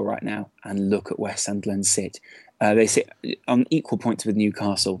League table right now and look at where Sunderland sit. They sit on equal points with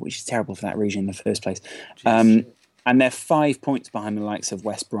Newcastle, which is terrible for that region in the first place. And they're 5 points behind the likes of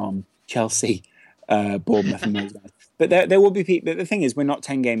West Brom, Chelsea, Bournemouth, and those guys. But there will be people. But the thing is, we're not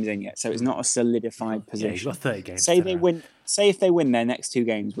 10 games in yet, so it's not a solidified position. Yeah, you've got 30 games. Say if they win their next 2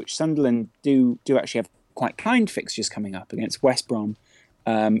 games, which Sunderland do actually have quite kind fixtures coming up against West Brom,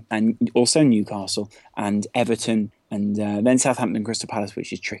 and also Newcastle and Everton. And then Southampton, Crystal Palace,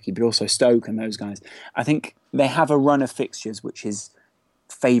 which is tricky, but also Stoke and those guys. I think they have a run of fixtures which is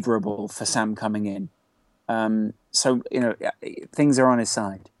favourable for Sam coming in. So, things are on his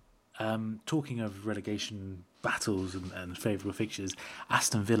side. Talking of relegation battles and favourable fixtures,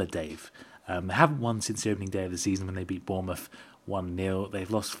 Aston Villa, Dave, they haven't won since the opening day of the season when they beat Bournemouth 1-0. They've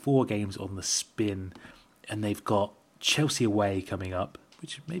lost 4 games on the spin, and they've got Chelsea away coming up,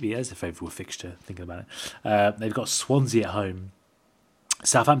 which maybe is a favourable fixture, thinking about it. They've got Swansea at home,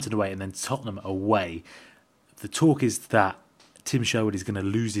 Southampton away, and then Tottenham away. The talk is that Tim Sherwood is going to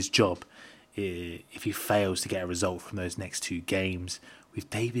lose his job if he fails to get a result from those next 2 games with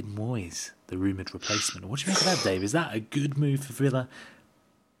David Moyes, the rumoured replacement. What do you make of that, Dave? Is that a good move for Villa?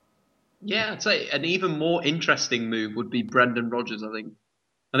 Yeah, I'd say an even more interesting move would be Brendan Rodgers, I think.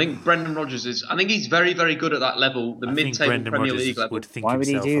 I think Brendan Rodgers he's very, very good at that level, the mid-table Premier League level. Would think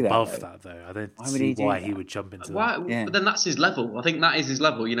himself above that, though. I don't see why he would jump into that. Yeah. But then that's his level. I think that is his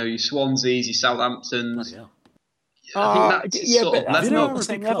level. Your Swanseas, your Southamptons. I think that's sort of level. Not the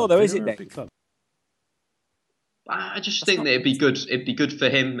same level, though, is it, Dave? I just think that it'd be good. It'd be good for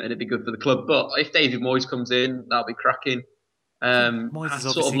him and it'd be good for the club. But if David Moyes comes in, that'll be cracking. Moyes has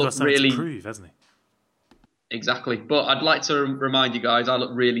obviously got something to prove, hasn't he? Exactly, but I'd like to remind you guys, I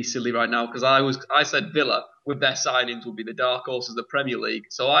look really silly right now because I said Villa with their signings would be the dark horse of the Premier League.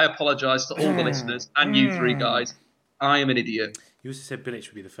 So I apologise to all the listeners and you 3 guys. I am an idiot. You also said Bilic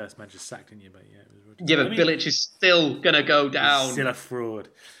would be the first man just sacked, didn't you? But Bilic is still going to go down. He's still a fraud.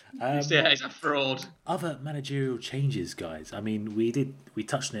 He's a fraud. Other managerial changes, guys. I mean, we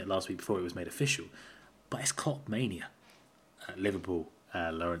touched on it last week before it was made official, but it's Klopp mania at Liverpool,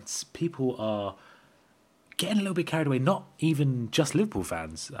 Lawrence. People are getting a little bit carried away. Not even just Liverpool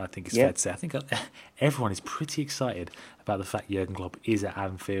fans, I think it's fair to say. I think everyone is pretty excited about the fact Jurgen Klopp is at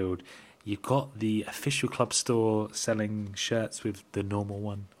Anfield. You've got the official club store selling shirts with the normal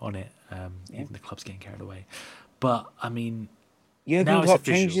one on it. Even the club's getting carried away. But, I mean, Jurgen Klopp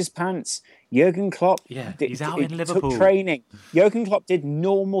changed his pants. Jurgen Klopp he's out in Liverpool. Took training. Jurgen Klopp did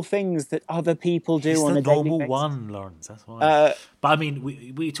normal things that other people do on a daily basis. He's the normal one, Lawrence. That's why. But I mean,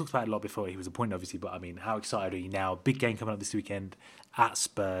 we talked about it a lot before he was appointed, obviously. But I mean, how excited are you now? Big game coming up this weekend at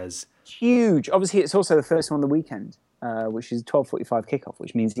Spurs. Huge. Obviously, it's also the first one on the weekend, which is 12:45 kickoff,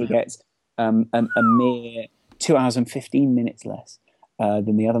 which means he gets a mere 2 hours and 15 minutes less.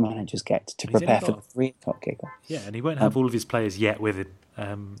 than the other managers get to prepare for the 3 o'clock kickoff. Yeah, and he won't have all of his players yet with him.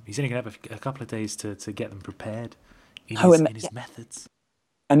 He's only going to have a couple of days to get them prepared in his methods.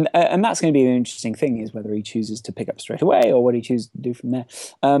 And that's going to be an interesting thing, is whether he chooses to pick up straight away or what he chooses to do from there.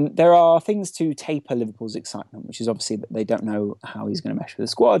 There are things to taper Liverpool's excitement, which is obviously that they don't know how he's going to mesh with the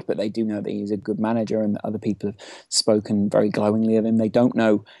squad, but they do know that he's a good manager and that other people have spoken very glowingly of him. They don't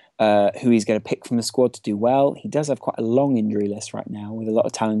know who he's going to pick from the squad to do well. He does have quite a long injury list right now with a lot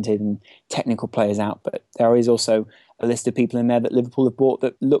of talented and technical players out, but there is also a list of people in there that Liverpool have bought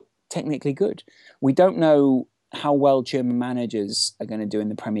that look technically good. We don't know how well German managers are going to do in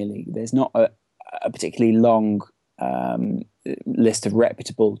the Premier League. There's not a particularly long list of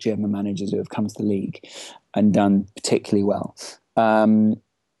reputable German managers who have come to the league and done particularly well.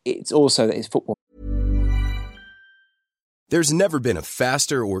 It's also that his football... There's never been a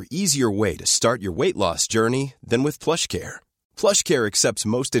faster or easier way to start your weight loss journey than with PlushCare. PlushCare accepts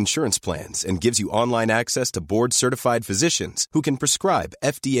most insurance plans and gives you online access to board-certified physicians who can prescribe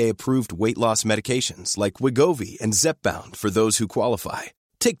FDA-approved weight loss medications like Wegovy and Zepbound for those who qualify.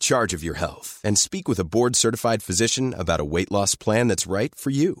 Take charge of your health and speak with a board-certified physician about a weight loss plan that's right for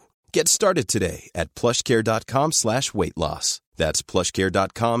you. Get started today at plushcare.com/weight-loss. That's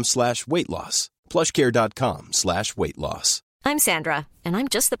plushcare.com/weight-loss. plushcare.com/weight-loss. I'm Sandra, and I'm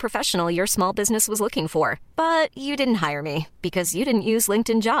just the professional your small business was looking for. But you didn't hire me because you didn't use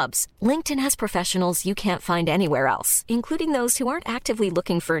LinkedIn Jobs. LinkedIn has professionals you can't find anywhere else, including those who aren't actively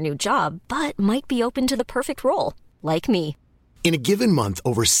looking for a new job, but might be open to the perfect role, like me. In a given month,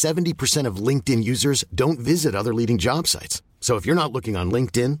 over 70% of LinkedIn users don't visit other leading job sites. So if you're not looking on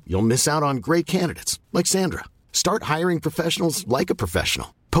LinkedIn, you'll miss out on great candidates, like Sandra. Start hiring professionals like a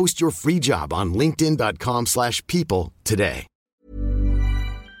professional. Post your free job on linkedin.com/people today.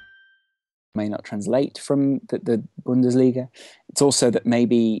 May not translate from the Bundesliga. It's also that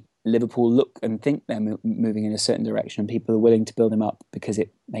maybe Liverpool look and think they're moving in a certain direction and people are willing to build him up because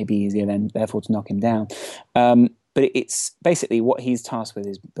it may be easier then, therefore, to knock him down. But it's basically what he's tasked with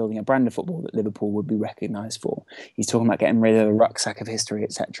is building a brand of football that Liverpool would be recognised for. He's talking about getting rid of the rucksack of history,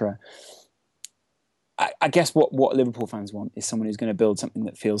 etc. I guess what Liverpool fans want is someone who's going to build something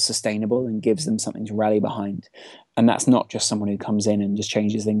that feels sustainable and gives them something to rally behind. And that's not just someone who comes in and just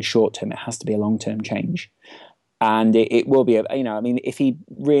changes things short term. It has to be a long-term change. And it will be, if he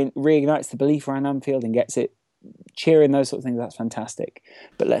reignites the belief around Anfield and gets it cheering, those sort of things, that's fantastic.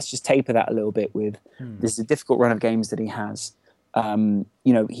 But let's just taper that a little bit with this is a difficult run of games that he has.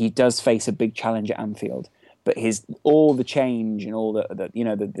 He does face a big challenge at Anfield, but all the change and all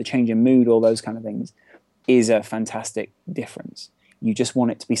the change in mood, all those kind of things, is a fantastic difference. You just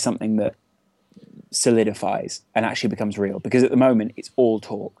want it to be something that solidifies and actually becomes real, because at the moment it's all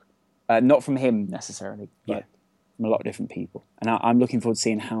talk, not from him necessarily, but from a lot of different people. And I'm looking forward to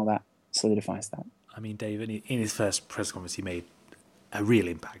seeing how that solidifies that. I mean, Dave, in his first press conference, he made a real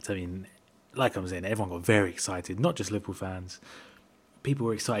impact. I mean, like I was saying, everyone got very excited, not just Liverpool fans. People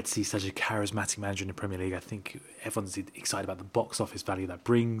were excited to see such a charismatic manager in the Premier League. I think everyone's excited about the box office value that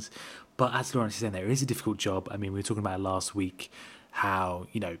brings. But as Lawrence is saying, there is a difficult job. I mean, we were talking about it last week, how,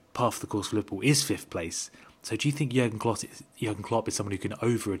 part of the course for Liverpool is 5th place. So do you think Jurgen Klopp is someone who can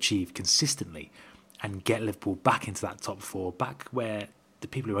overachieve consistently and get Liverpool back into that top 4, back where the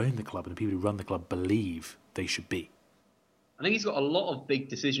people who own the club and the people who run the club believe they should be? I think he's got a lot of big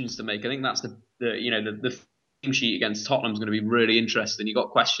decisions to make. I think that's the team sheet against Tottenham is going to be really interesting. You've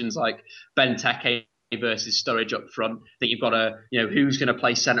got questions like Benteke versus Sturridge up front. I think you've got who's going to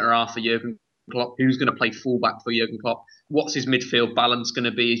play centre half for Jurgen Klopp, who's going to play fullback for Jurgen Klopp, what's his midfield balance going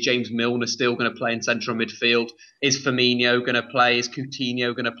to be? Is James Milner still going to play in central midfield? Is Firmino going to play? Is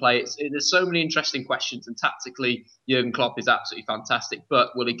Coutinho going to play? There's so many interesting questions, and tactically Jurgen Klopp is absolutely fantastic,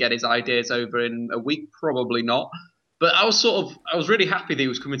 but will he get his ideas over in a week? Probably not. But I was really happy that he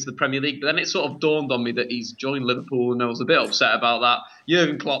was coming to the Premier League, but then it sort of dawned on me that he's joined Liverpool, and I was a bit upset about that.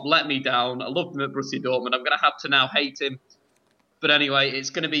 Jurgen Klopp let me down. I loved him at Borussia Dortmund. I'm going to have to now hate him. But anyway,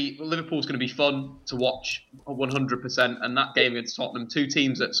 Liverpool's going to be fun to watch 100%, and that game against Tottenham, two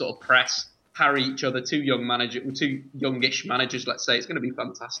teams that sort of press, harry each other, two youngish managers, let's say, it's going to be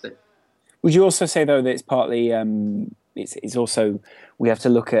fantastic. Would you also say, though, that it's partly it's also we have to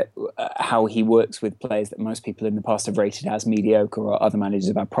look at how he works with players that most people in the past have rated as mediocre or other managers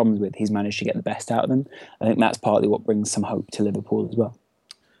have had problems with? He's managed to get the best out of them. I think that's partly what brings some hope to Liverpool as well.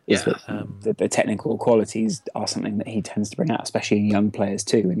 Is that the technical qualities are something that he tends to bring out, especially in young players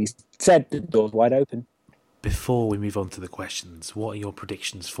too. And he's said the door's wide open. Before we move on to the questions, what are your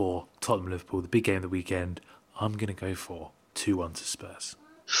predictions for Tottenham-Liverpool, the big game of the weekend? I'm going to go for 2-1 to Spurs.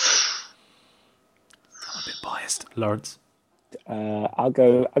 I'm a bit biased. Lawrence? I'll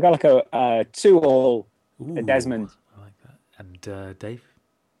go like a 2-2 Desmond. I like that. And Dave?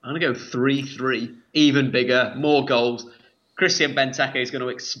 I'm going to go 3-3. Even bigger, more goals. Christian Benteke is going to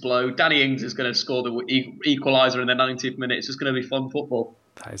explode. Danny Ings is going to score the equaliser in the 90th minute. It's just going to be fun football.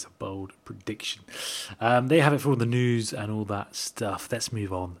 That is a bold prediction. There you have it for all the news and all that stuff. Let's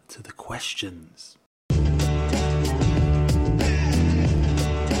move on to the questions.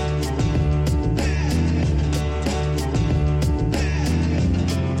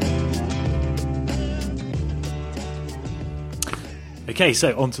 Okay,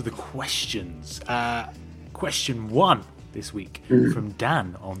 so on to the questions. Question 1 this week from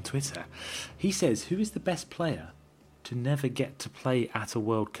Dan on Twitter. He says, who is the best player to never get to play at a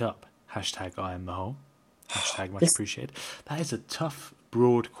World Cup? # I am the whole. # much appreciated. That is a tough,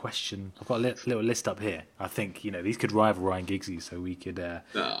 broad question. I've got a little list up here. I think, these could rival Ryan Giggsy, so we could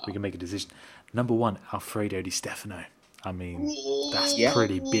make a decision. Number 1, Alfredo Di Stefano. I mean, that's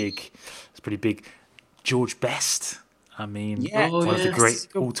pretty big. It's pretty big. George Best. I mean, one of the great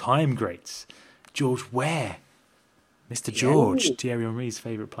all-time greats. George Ware. Mr. George, Thierry Henry's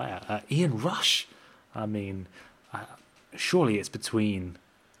favourite player. Ian Rush. I mean, surely it's between...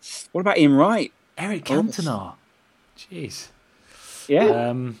 What about Ian Wright? Eric Cantona. Jeez.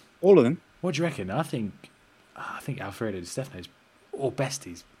 Yeah, all of them. What do you reckon? I think Alfredo Di Stefano's or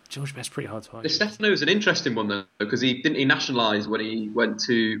Besties. George Best pretty hard to argue. Di Stefano's an interesting one though, because he nationalise when he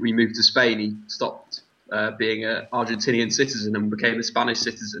moved to Spain. He stopped being an Argentinian citizen and became a Spanish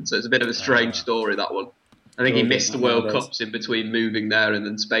citizen. So it's a bit of a strange story, that one. I think he missed the World Cups in between moving there, and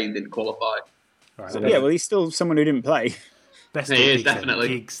then Spain didn't qualify. Right, so, well, he's still someone who didn't play. Best he is, definitely.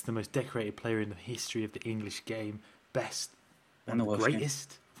 Giggs, the most decorated player in the history of the English game. Best and the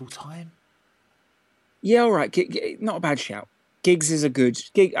greatest of all time. Yeah, all right. Not a bad shout. Giggs is a good...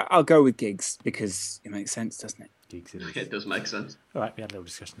 I'll go with Giggs because it makes sense, doesn't it? Giggs it is. It does make sense. All right, we had a little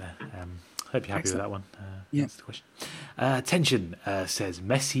discussion there. Hope you're happy with that one. Yeah. That's the question. Tension says,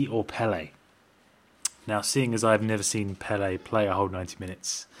 Messi or Pele? Now, seeing as I've never seen Pele play a whole 90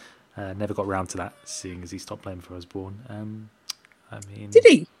 minutes, never got round to that, seeing as he stopped playing before I was born. Did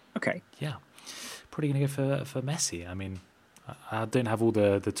he? Okay. Yeah. Probably going to go for Messi. I mean, I don't have all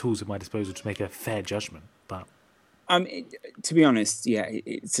the tools at my disposal to make a fair judgment, but... to be honest, yeah,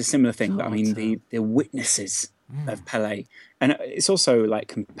 it's a similar thing. But I mean, the witnesses of Pele, and it's also like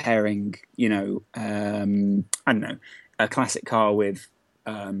comparing, I don't know, a classic car with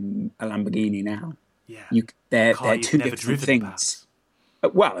a Lamborghini now. Yeah, they're two different things.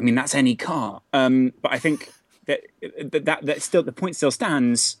 Well, I mean, that's any car. But I think that still the point still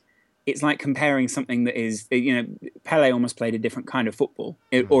stands. It's like comparing something that is, Pele almost played a different kind of football,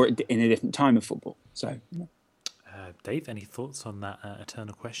 or in a different time of football. So. Dave, any thoughts on that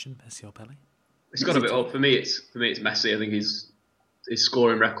eternal question, Messi or Pele? It's got a bit old. For me, it's Messi. I think his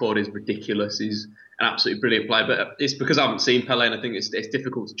scoring record is ridiculous. He's an absolutely brilliant player, but it's because I haven't seen Pele, and I think it's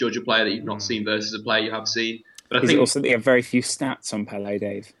difficult to judge a player that you've not seen versus a player you have seen. But I think also they have very few stats on Pele,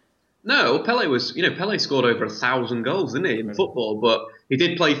 Dave. No, Pele scored over 1,000 goals, didn't he, in football? But he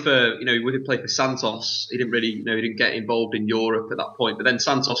did play for, he did play for Santos. He didn't really, he didn't get involved in Europe at that point. But then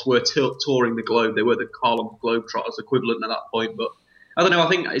Santos were touring the globe. They were the Harlem Globetrotters equivalent at that point. But I don't know. I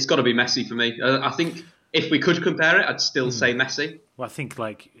think it's got to be Messi for me. I think if we could compare it, I'd still say Messi. Well, I think,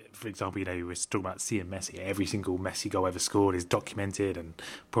 for example, we were talking about seeing Messi. Every single Messi goal ever scored is documented and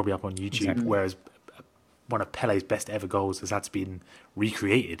probably up on YouTube. Exactly. Whereas one of Pele's best ever goals has had to be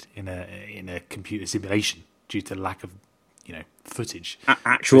recreated in a computer simulation due to lack of footage.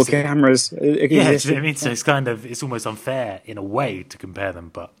 Actual cameras. Yeah, you know what I mean? So it's almost unfair in a way to compare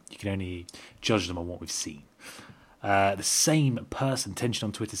them, but you can only judge them on what we've seen. The same person, Tension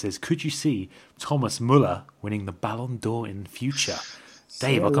on Twitter, says, could you see Thomas Muller winning the Ballon d'Or in future?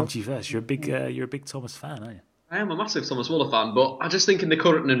 Dave, I'll come to you first. You're a big Thomas fan, aren't you? I am a massive Thomas Muller fan, but I just think in the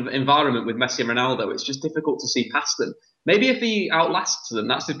current environment with Messi and Ronaldo, it's just difficult to see past them. Maybe if he outlasts them,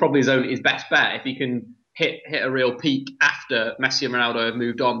 that's probably his best bet. If he can hit a real peak after Messi and Ronaldo have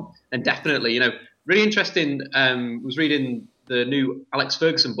moved on, then definitely, really interesting. Was reading the new Alex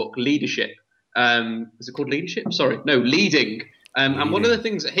Ferguson book, Leadership. Is it called Leadership? Sorry, no, Leading. And one of the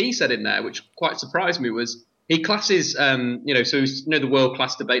things that he said in there, which quite surprised me, was he classes, so the world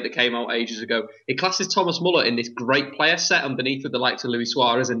class debate that came out ages ago. He classes Thomas Muller in this great player set underneath with the likes of Luis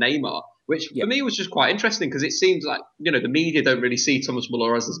Suarez and Neymar, which for me was just quite interesting because it seems like, the media don't really see Thomas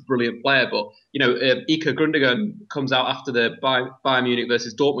Muller as this brilliant player. But, Ike Gundogan comes out after the Bayern Munich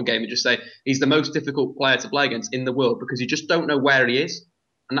versus Dortmund game and just say he's the most difficult player to play against in the world because you just don't know where he is.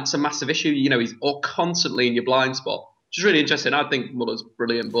 And that's a massive issue. He's all constantly in your blind spot. which is really interesting. I think Muller's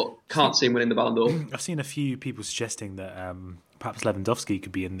brilliant, but can't see him winning the Ballon d'Or. I've seen a few people suggesting that perhaps Lewandowski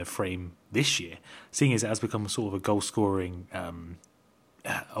could be in the frame this year, seeing as it has become sort of a goal-scoring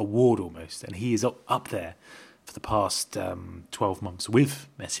award almost, and he is up there for the past 12 months with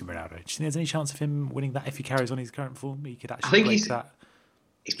Messi and Ronaldo. Do you think there's any chance of him winning that if he carries on his current form? He could actually break that.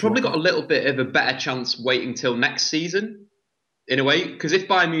 He's probably got a little bit of a better chance waiting till next season, in a way, because if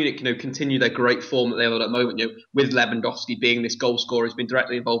Bayern Munich, continue their great form that they have at the moment, with Lewandowski being this goal scorer, he's been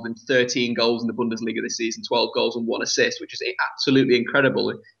directly involved in 13 goals in the Bundesliga this season, 12 goals and 1 assist, which is absolutely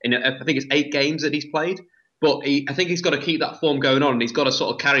incredible. In I think it's 8 games that he's played, but I think he's got to keep that form going on, and he's got to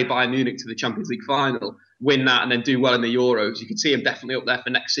sort of carry Bayern Munich to the Champions League final, win that, and then do well in the Euros. You can see him definitely up there for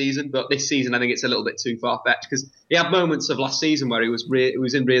next season, but this season I think it's a little bit too far-fetched, because he had moments of last season where he was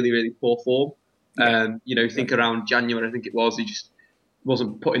in really, really poor form. Think around January, I think it was, he just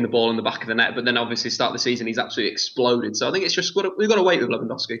wasn't putting the ball in the back of the net, but then obviously start of the season he's absolutely exploded. So I think it's just we've got to wait with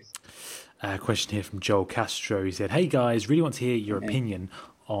Lewandowski. Question here from Joel Castro. He said, "Hey guys, really want to hear your opinion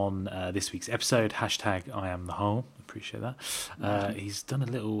on this week's episode. #I am the whole." Appreciate that. He's done a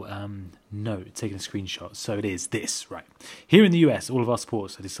little note, taken a screenshot. So it is this, right? Here in the US, all of our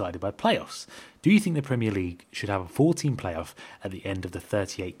sports are decided by playoffs. Do you think the Premier League should have a 4-team playoff at the end of the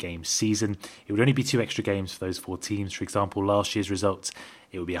 38-game season? It would only be 2 extra games for those 4 teams. For example, last year's results,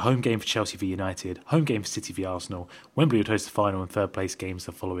 it would be a home game for Chelsea v United, home game for City v Arsenal. Wembley would host the final and third place games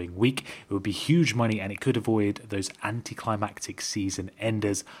the following week. It would be huge money, and it could avoid those anticlimactic season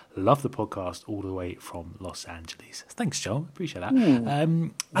enders. Love the podcast all the way from Los Angeles. Thanks, Joel. Appreciate that.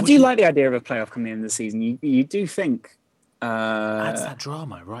 I do like the idea of a playoff coming in the season. You do think adds that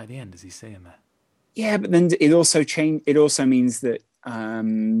drama right at the end, as he's saying there. Yeah, but then it also means that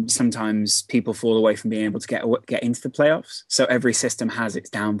sometimes people fall away from being able to get into the playoffs. So every system has its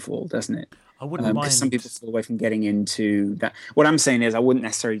downfall, doesn't it? I wouldn't mind. Because some people fall away from getting into that. What I'm saying is I wouldn't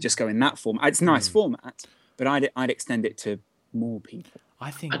necessarily just go in that format. It's a nice format, but I'd extend it to more people. I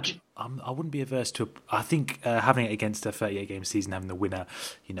think I wouldn't be averse to. I think having it against a 38-game season, having the winner,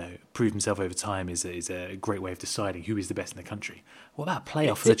 prove himself over time is a great way of deciding who is the best in the country. What about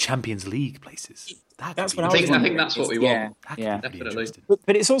playoff for the Champions League places? That's what I think that's what we want. Yeah, definitely.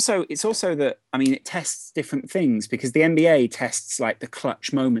 But it's also that it tests different things, because the NBA tests like the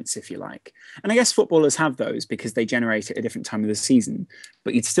clutch moments, if you like, and I guess footballers have those because they generate at a different time of the season.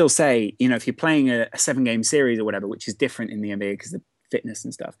 But you'd still say, if you're playing a 7-game series or whatever, which is different in the NBA because the fitness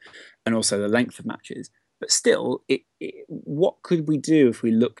and stuff, and also the length of matches. But still, what could we do if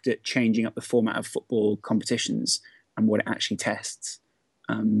we looked at changing up the format of football competitions and what it actually tests?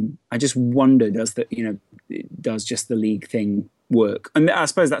 I just wonder, does just the league thing work? And I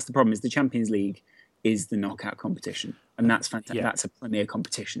suppose that's the problem: is the Champions League is the knockout competition, and that's fantastic. Yeah. That's a premier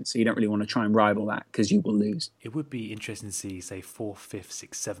competition, so you don't really want to try and rival that because you will lose. It would be interesting to see, say, 4th, 5th,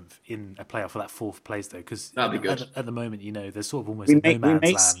 6th, 7th in a playoff for that 4th place, though, because that'd be good. At the moment, there's sort of almost no man's land.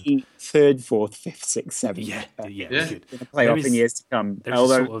 We may see 3rd, 4th, 5th, 6th, 7th. Yeah. In a playoff in years to come. There's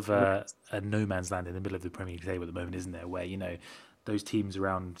sort of a no man's land in the middle of the Premier League table at the moment, isn't there? Where those teams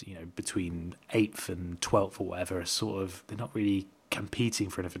around between 8th and 12th or whatever are sort of, they're not really competing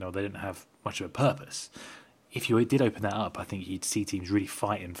for anything, or they don't have much of a purpose. If you did open that up, I think you'd see teams really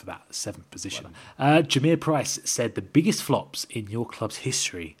fighting for that 7th position. Jameer Price said, the biggest flops in your club's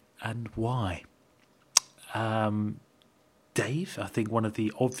history and why? Dave, I think one of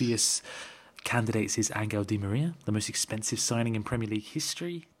the obvious candidates is Angel Di Maria, the most expensive signing in Premier League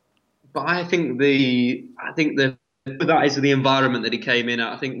history. But I think that is the environment that he came in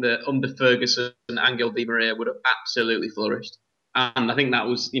at. I think that under Ferguson, Angel Di Maria would have absolutely flourished. And I think that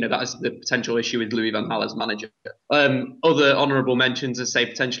was, that is the potential issue with Louis van Gaal as manager. Other honourable mentions, as say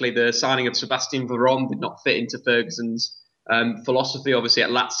potentially the signing of Sebastian Veron did not fit into Ferguson's philosophy. Obviously at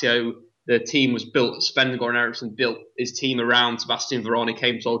Lazio, the team was built, Sven-Goran Eriksson built his team around Sebastian Veron. He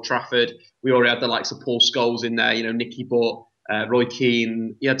came to Old Trafford. We already had the likes of Paul Scholes in there, Nicky Butt, Roy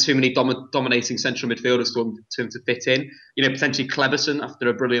Keane. He had too many dominating central midfielders for him to fit in. Potentially Kleberson, after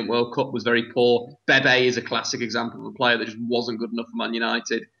a brilliant World Cup, was very poor. Bebe is a classic example of a player that just wasn't good enough for Man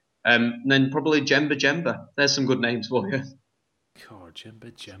United. And then probably Jemba. There's some good names for you. God,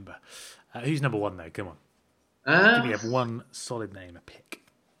 Jemba. Who's number 1 though? Come on. Give me one solid name, a pick.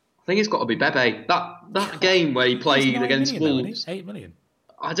 I think it's got to be Bebe. That game where he played against Wolves. 8 million.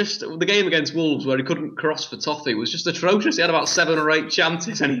 The game against Wolves where he couldn't cross for Toffee was just atrocious. He had about 7 or 8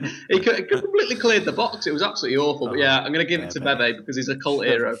 chances and he completely cleared the box. It was absolutely awful. But yeah, I'm going to give it to Bebe because he's a cult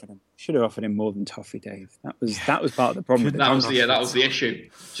hero. Should have offered him more than Toffee, Dave. That was part of the problem. That was the issue.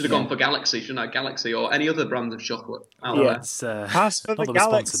 Should have gone for Galaxy, shouldn't I? Galaxy or any other brand of chocolate. Pass for the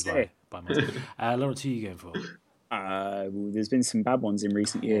Galaxy. By Lawrence, who are you going for? There's been some bad ones in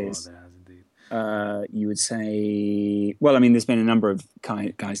recent years. There has indeed. You would say, well, I mean, there's been a number of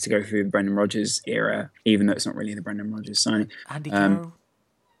guys to go through the Brendan Rodgers era, even though it's not really the Brendan Rodgers signing. Andy Carroll?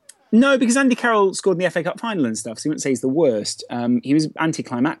 No, because Andy Carroll scored in the FA Cup final and stuff, so he wouldn't say he's the worst. He was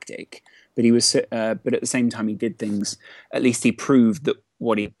anticlimactic, but but at the same time, he did things. At least he proved that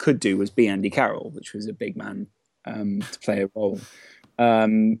what he could do was be Andy Carroll, which was a big man to play a role.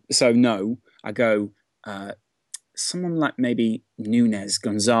 So no, I go someone like maybe Nunes,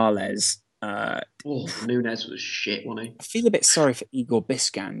 Gonzalez. Nunes was shit, wasn't he? I feel a bit sorry for Igor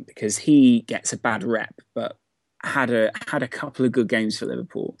Biscan because he gets a bad rep, but had a couple of good games for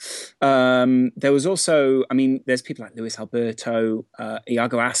Liverpool. There was also, I mean, there's people like Luis Alberto,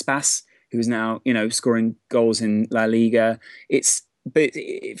 Iago Aspas, who's now, scoring goals in La Liga. But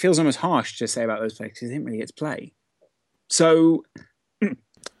it feels almost harsh to say about those players because they didn't really get to play. So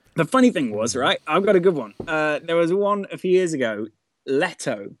the funny thing was, right, I've got a good one. There was one a few years ago.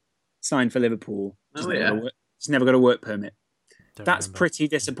 Leto signed for Liverpool. Just never got a work permit. That's pretty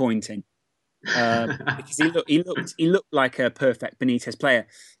disappointing. Because he looked like a perfect Benitez player.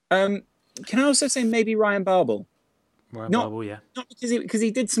 Can I also say maybe Ryan Babel? Babel, yeah. Not because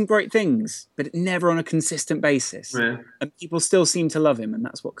he did some great things, but never on a consistent basis. Yeah. And people still seem to love him, and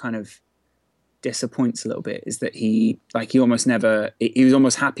that's what kind of disappoints a little bit. Is that he almost never. He was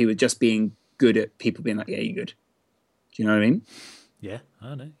almost happy with just being good at people being like, yeah, you're good. Do you know what I mean? Yeah,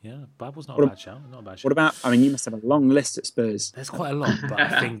 I know. Yeah, Babel's not a bad shout. Not a bad shout. What about? I mean, you must have a long list at Spurs. There's quite a lot, but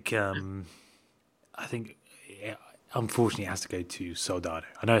I think unfortunately it has to go to Soldado.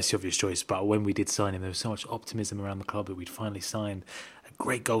 I know it's the obvious choice, but when we did sign him, there was so much optimism around the club that we'd finally signed a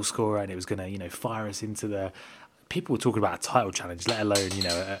great goal scorer, and it was going to, fire us into the. People were talking about a title challenge, let alone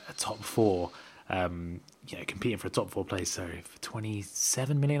a top four. Competing for a top four place. So for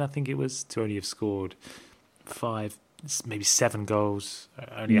 27 million, I think it was, to only have scored 5, maybe 7 goals,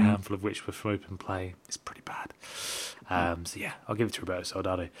 only a handful of which were from open play. It's pretty bad. So yeah, I'll give it to Roberto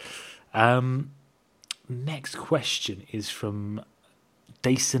Soldado. Next question is from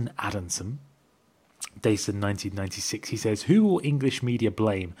Dason Adamson. Dason 1996. He says, who will English media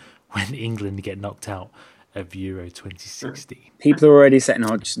blame when England get knocked out of Euro 2016? People are already setting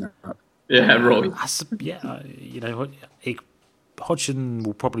Hodgson up. Yeah, right. Hodgson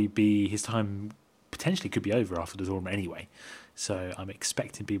will probably be, his time potentially could be over after the tournament anyway. So I'm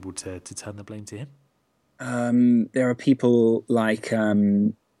expecting people to turn the blame to him. There are people like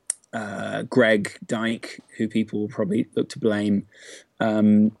Greg Dyke, who people will probably look to blame.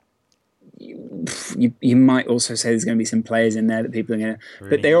 You might also say there's going to be some players in there that people are going to...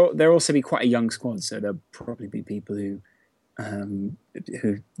 Really? But there'll also be quite a young squad, so there'll probably be people who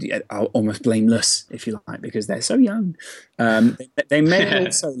are almost blameless, if you like, because they're so young. They may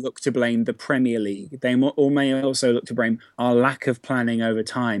also look to blame the Premier League. They may also look to blame our lack of planning over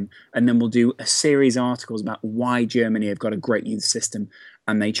time, and then we'll do a series of articles about why Germany have got a great youth system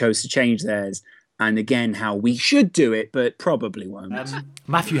and they chose to change theirs, and again how we should do it but probably won't.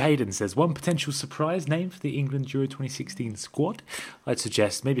 Matthew Hayden says, one potential surprise name for the England Euro 2016 squad. I'd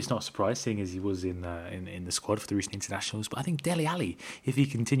suggest, maybe it's not a surprise seeing as he was in the squad for the recent internationals, but I think Dele Alli, if he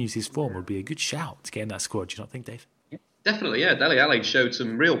continues his form, would be a good shout to get in that squad. Do you not think, Dave? Definitely, yeah. Dele Alli showed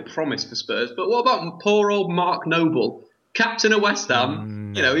some real promise for Spurs, but what about poor old Mark Noble, captain of West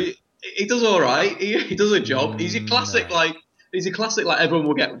Ham? He does all right. He does a job. He's a classic everyone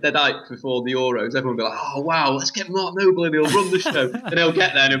will get dead hype before the Euros. Everyone will be like, oh, wow, let's get Mark Noble and he'll run the show. And he'll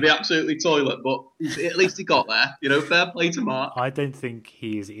get there and he'll be absolutely toilet. But at least he got there. Fair play to Mark. I don't think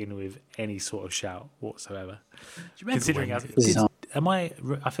he is in with any sort of shout whatsoever. Do you remember considering I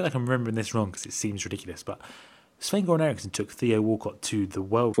feel like I'm remembering this wrong because it seems ridiculous, but Sven-Göran Eriksson took Theo Walcott to the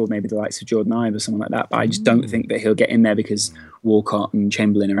World... Or maybe the likes of Jordan Ive or someone like that. But I just don't think that he'll get in there because Walcott and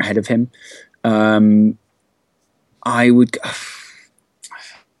Chamberlain are ahead of him. I would... Do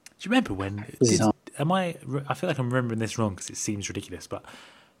you remember when... I feel like I'm remembering this wrong because it seems ridiculous, but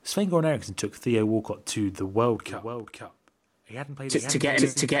Sven-Göran Eriksson took Theo Walcott to the World Cup. He hadn't played... To get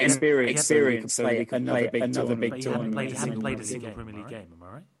experience so he could play another big tournament. He hadn't played a single Premier League game, am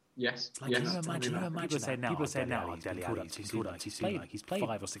I right? Yes. Can you imagine that? People say now he's played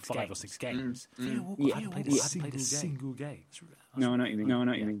 5 or 6 games. Theo Walcott hadn't played a single game. No, I know what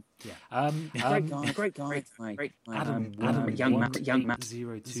you mean. Yeah. Great guy. Adam, young Matt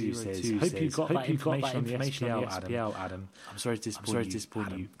 02 says, hope you got that information on the SPL, Adam. I'm sorry to disappoint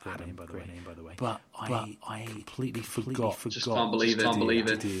you. Adam, by the way. But I completely forgot. Just can't believe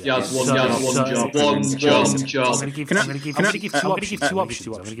it. Yes, one job. I'm going to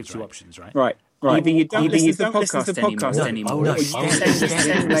give 2 options, right? Right. Right. Either you don't listen to the podcast anymore, or you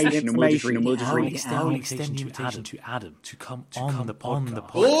send the information and we'll just read it. I'll extend the invitation to Adam to come on the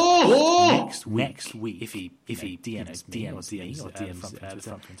podcast next week if he DMs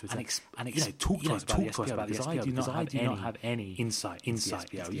front on Twitter and talk to us about the SPL because I do not have any insight into the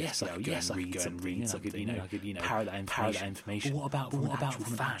SPL. Yes, I could go and read something. I could parrot that information. But what about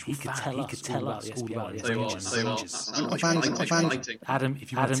from a fan? He could tell us all about the SPL. Adam,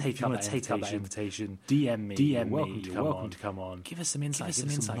 if you want to take up that invitation, DM me. You're welcome to come on. Give us some insight. Give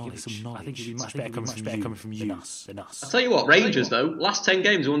us some knowledge. I think it'd be much better coming from you than us. I'll tell you what, Rangers though, last 10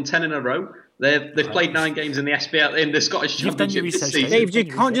 games, won 10 in a row. They've played 9 games in the SPL in the Scottish Championship this season. Dave, you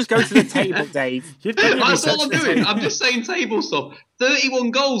can't just go to the table, Dave. That's all I'm doing. I'm just saying table stuff.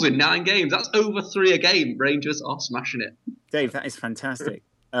 31 goals in 9 games. That's over 3 a game. Rangers are smashing it. Dave, that is fantastic.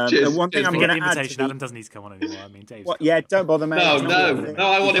 The one thing I'm going to add to Adam doesn't need to come on anymore. I mean, Dave's don't bother me. No,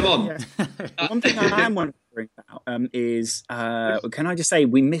 I want him on. One thing I am wondering about is, can I just say,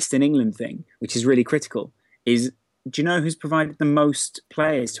 we missed an England thing, which is really critical. Do you know who's provided the most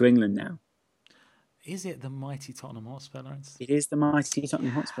players to England now? Is it the mighty Tottenham Hotspur, Lawrence? It is the mighty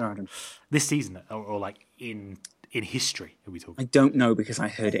Tottenham Hotspur, Adam. This season, or like in history, are we talking? I don't know because I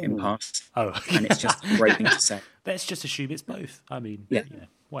heard it in past. Oh, and it's just a great thing to say. Let's just assume it's both. I mean,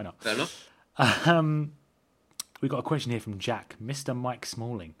 why not? Fair enough. We got a question here from Jack, Mr. Mike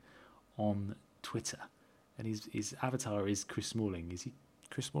Smalling, on Twitter, and his avatar is Chris Smalling. Is he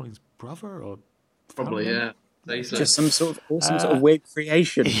Chris Smalling's brother or? Probably, yeah. Just some sort of weird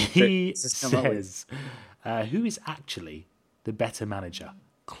creation. He says, who is actually the better manager,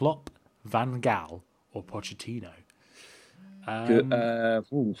 Klopp, Van Gaal, or Pochettino?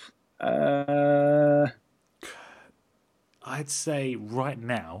 I'd say right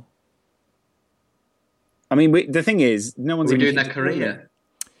now. I mean, the thing is, no one's even doing their career.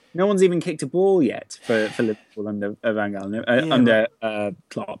 No one's even kicked a ball yet for Liverpool under Van Gaal, under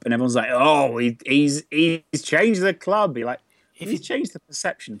Klopp, and everyone's like, "Oh, he's changed the club." He's changed the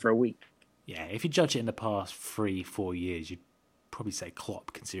perception for a week. Yeah, if you judge it in the past 3-4 years, you'd probably say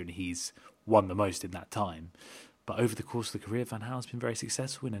Klopp, considering he's won the most in that time. But over the course of the career, Van Gaal's been very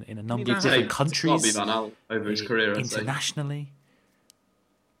successful in a number of different countries. Van Gaal over his career, internationally.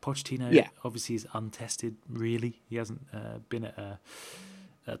 Pochettino obviously is untested. Really, he hasn't been at a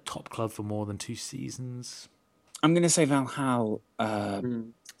top club for more than 2 seasons. I'm going to say Van Gaal,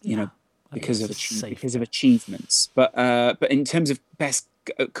 because of achievements. But in terms of best,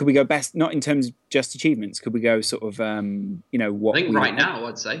 could we go best? Not in terms of just achievements. Could we go sort of what? I think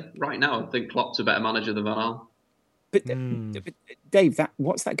I'd say right now, I think Klopp's a better manager than Van Gaal. But Dave,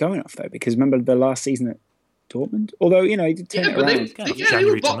 what's that going off though? Because remember the last season at Dortmund? Although, he did turn it around.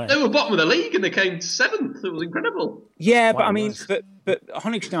 They were bottom of the league and they came 7th. It was incredible. Yeah, but I mean, but Raphael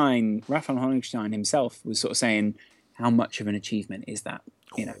Honigstein himself was sort of saying, how much of an achievement is that?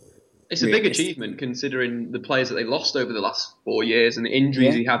 It's a big achievement considering the players that they lost over the last 4 years and the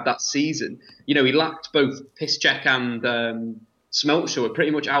injuries he had that season. He lacked both Piszczek and Smeltzer were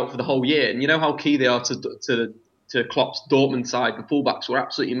pretty much out for the whole year. And you know how key they are to Klopp's Dortmund side. The fullbacks were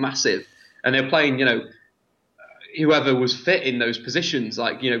absolutely massive. And they're playing, whoever was fit in those positions,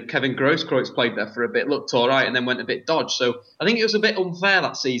 like, Kevin Grosskreutz played there for a bit, looked all right, and then went a bit dodged. So I think it was a bit unfair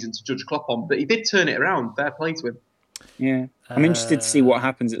that season to judge Klopp on, but he did turn it around. Fair play to him. Yeah. I'm interested to see what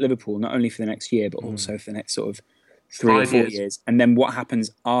happens at Liverpool, not only for the next year, but also for the next sort of 3 or 4 years. And then what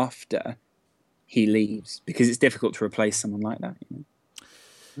happens after he leaves, because it's difficult to replace someone like that.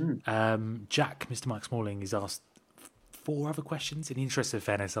 Jack, Mr. Mike Smalling, has asked 4 other questions. In the interest of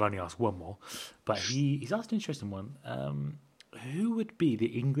fairness, I'll only ask 1 more. But he's asked an interesting one. Who would be the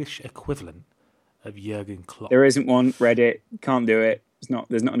English equivalent of Jurgen Klopp? There isn't one. Reddit, can't do it.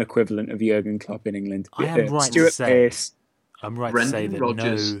 There's not an equivalent of Jurgen Klopp in England. I am right Stuart to say. Pearce. I'm right to say that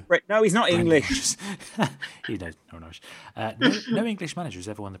Rodgers. No, he's not English. He knows no English. No English manager has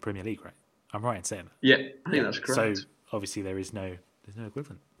ever won the Premier League, right? I'm right in saying that. Yeah, I think that's correct. So obviously there's no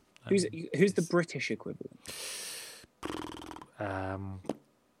equivalent. Who's the British equivalent?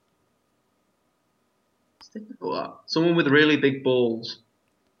 It's difficult. Someone with really big balls.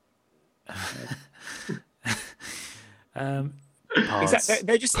 There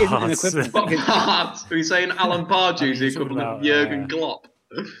just isn't an equivalent. Are you saying Alan Pardew's the equivalent of Jurgen Klopp?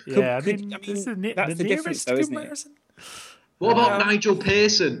 Yeah, I mean that's the difference, though, isn't it? What about Nigel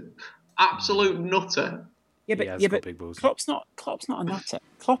Pearson? Absolute nutter. Yeah, but big balls. Klopp's not a nutter.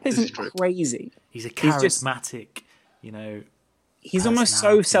 Klopp isn't crazy. He's a charismatic, He's almost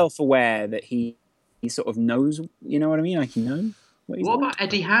so self-aware that he sort of knows. You know what I mean? Like he knows. What about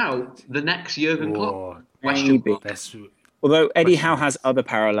Eddie Howe, the next Jurgen Klopp? Maybe. Although Eddie Howe has other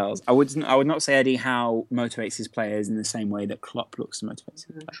parallels, I would not say Eddie Howe motivates his players in the same way that Klopp looks to motivate his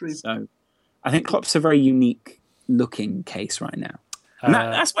players. So I think Klopp's a very unique looking case right now. And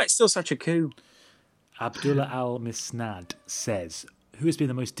that's why it's still such a coup. Abdullah Al-Misnad says, who has been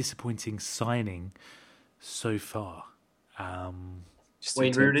the most disappointing signing so far?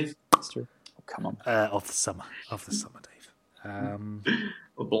 Wayne Rooney. That's true. Oh, come on. Of the summer, Dave.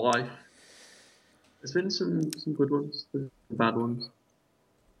 Or Blythe. There's been some good ones, some bad ones.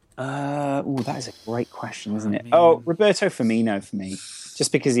 That is a great question, isn't it? Roberto Firmino for me.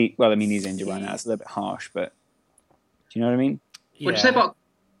 Just because he's injured right now. It's a little bit harsh, but do you know what I mean? What do you say about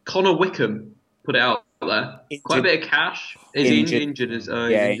Connor Wickham? Put it out there. Injured. Quite a bit of cash. Is he injured?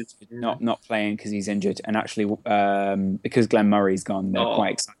 Injured. Not playing because he's injured. And actually, because Glenn Murray's gone, they're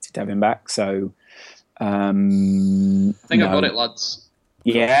quite excited to have him back. So, I think I've got it, lads.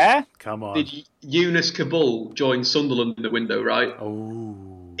 Yeah? Come on. Did Yunus Kabul join Sunderland in the window, right? Oh.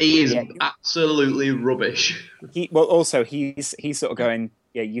 He is absolutely rubbish. He's sort of going,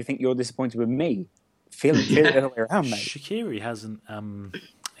 yeah, you think you're disappointed with me? Feel it the other way around, mate. Shaqiri hasn't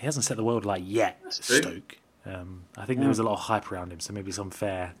set the world alight yet at Stoke. I think there was a lot of hype around him, so maybe it's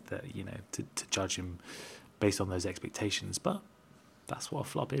unfair that to judge him based on those expectations. But that's what a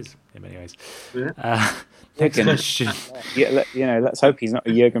flop is in many ways. Yeah. Next question. Let's hope he's not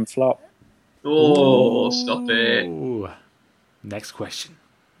a Jurgen flop. Oh, stop it! Next question.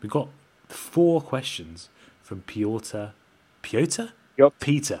 We've got 4 questions from Peter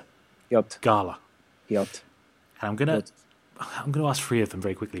Gala. And I'm gonna ask 3 of them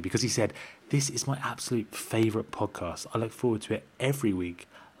very quickly because he said, "This is my absolute favourite podcast. I look forward to it every week.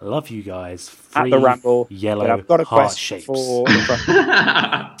 Love you guys. 3 At the ramble, yellow I've got a heart question shapes." for.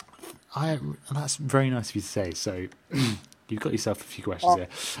 That's very nice of you to say. So you've got yourself a few questions there.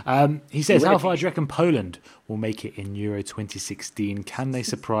 He says, "How far do you reckon Poland will make it in Euro 2016? Can they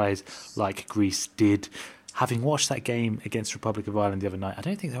surprise like Greece did?" Having watched that game against Republic of Ireland the other night, I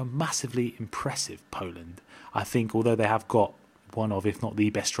don't think they were massively impressive, Poland. I think although they have got one of, if not the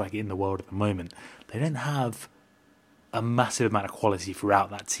best striker in the world at the moment, they don't have a massive amount of quality throughout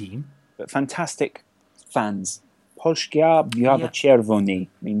that team. But fantastic fans. Polska Biała Czerwoni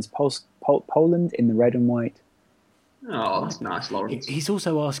means Poland in the red and white. Oh, that's nice, Lawrence. He's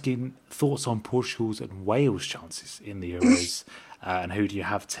also asking thoughts on Portugal's and Wales' chances in the Euros. And who do you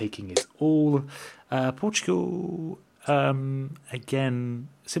have taking it all? Portugal, again,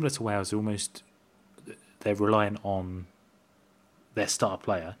 similar to Wales, they're reliant on their star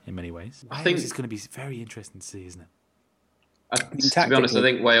player in many ways. I think it's going to be very interesting to see, isn't it? To be honest, I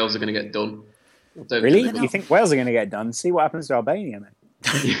think Wales are going to get done. Really? You think Wales are going to get done? See what happens to Albania, mate.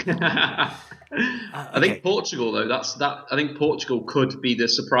 I think Portugal, though, I think Portugal could be the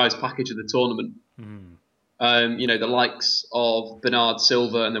surprise package of the tournament. The likes of Bernard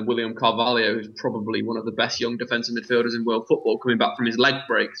Silva and then William Carvalho, who's probably one of the best young defensive midfielders in world football, coming back from his leg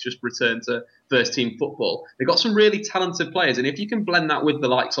breaks, just returned to first team football. They've got some really talented players, and if you can blend that with the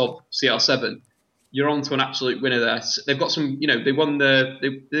likes of CR7, you're on to an absolute winner there. They've got some, they won the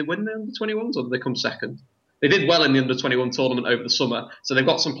under-21s, or did they come second? They did well in the under-21 tournament over the summer, so they've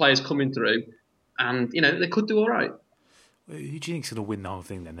got some players coming through, and they could do all right. Who do you think's going to win the whole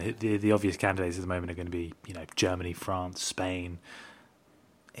thing then? The obvious candidates at the moment are going to be, Germany, France, Spain.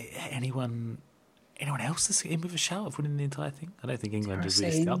 Anyone else that's in with a shout of winning the entire thing? I don't think England is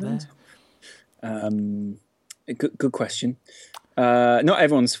really up there. Good question. Not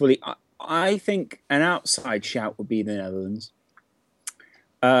everyone's fully. I think an outside shout would be the Netherlands.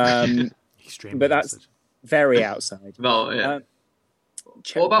 But that's very outside. Well, yeah.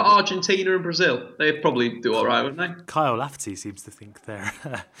 What about Argentina and Brazil? They'd probably do all right, wouldn't they? Kyle Lafferty seems to think they're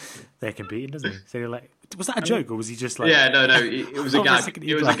competing, doesn't he? So was that a joke, or was he just like... Yeah, no, it was a gag.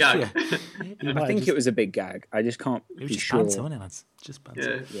 It was a gag. Yeah. I think it was a big gag. I just can't be sure. Banter, wasn't it? Just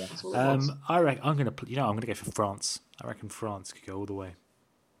banter. Yeah. I reckon I'm going to go for France. I reckon France could go all the way.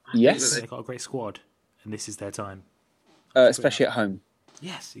 Yes. They've got a great squad, and this is their time. Especially at home.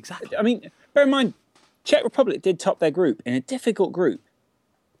 Yes, exactly. I mean, bear in mind, Czech Republic did top their group in a difficult group.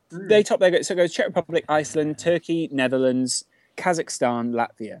 They top their group. So it goes Czech Republic, Iceland, Turkey, Netherlands, Kazakhstan,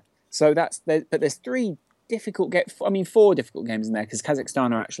 Latvia. So but there's 4 difficult games in there because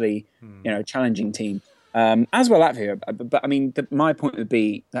Kazakhstan are actually, a challenging team. As well Latvia. But I mean, my point would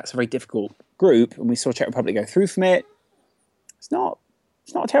be that's a very difficult group, and we saw Czech Republic go through from it. It's not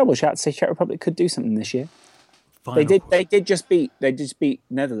a terrible shout to say Czech Republic could do something this year. They did just beat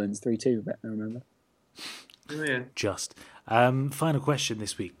Netherlands 3-2. I remember. Oh, yeah. Just. Final question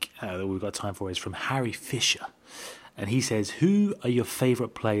this week that we've got time for is from Harry Fisher. And he says, who are your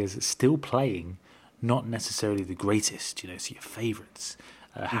favourite players still playing not necessarily the greatest, so your favourites.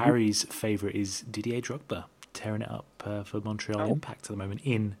 Harry's favourite is Didier Drogba, tearing it up for Montreal Impact at the moment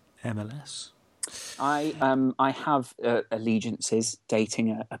in MLS. I have allegiances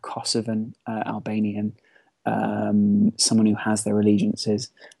dating a Kosovan Albanian, someone who has their allegiances.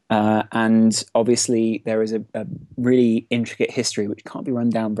 And obviously there is a really intricate history which can't be run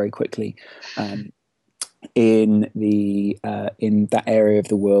down very quickly in that area of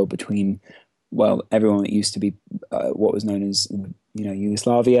the world between, well, everyone that used to be what was known as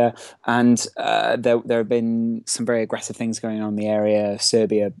Yugoslavia, and there have been some very aggressive things going on in the area.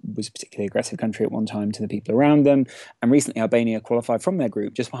 Serbia was a particularly aggressive country at one time to the people around them, and recently Albania qualified from their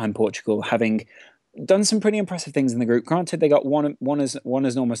group just behind Portugal, having done some pretty impressive things in the group. Granted, they got one as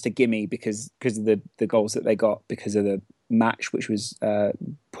almost a gimme because of the goals that they got because of the match which was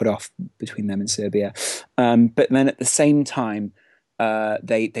put off between them and Serbia. But then at the same time,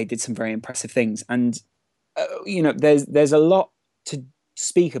 they did some very impressive things, and there's a lot to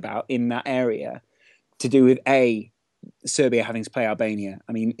speak about in that area to do with Serbia having to play Albania.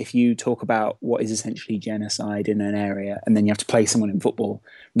 I mean, if you talk about what is essentially genocide in an area, and then you have to play someone in football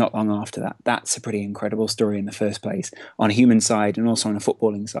not long after that, that's a pretty incredible story in the first place, on a human side and also on a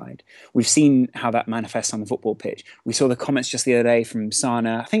footballing side. We've seen how that manifests on the football pitch. We saw the comments just the other day from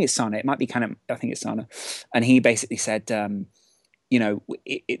Sana. I think it's Sana. It might be I think it's Sana. And he basically said, they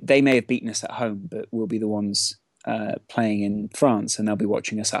may have beaten us at home, but we'll be the ones playing in France, and they'll be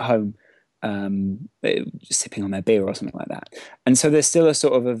watching us at home, sipping on their beer or something like that. And so there's still a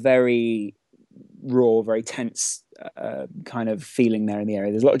sort of a very raw, very tense kind of feeling there in the area.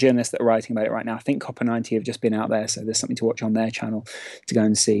 There's a lot of journalists that are writing about it right now. I think Copper 90 have just been out there, so there's something to watch on their channel to go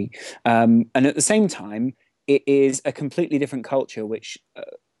and see. And at the same time, it is a completely different culture, which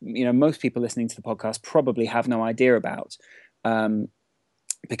most people listening to the podcast probably have no idea about.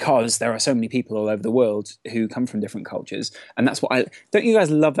 Because there are so many people all over the world who come from different cultures. And that's what don't you guys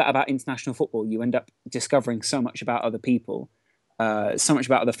love that about international football? You end up discovering so much about other people, so much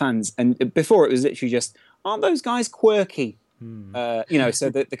about other fans. And before it was literally just, aren't those guys quirky? So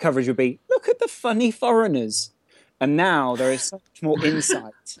the coverage would be, look at the funny foreigners. And now there is so much more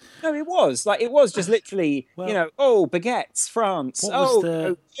insight. No, it was just literally, baguettes, France.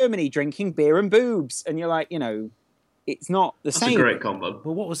 Germany drinking beer and boobs. And you're like, it's not the same. That's a great combo.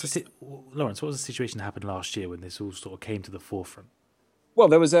 Well, Lawrence, what was the situation that happened last year when this all sort of came to the forefront? Well,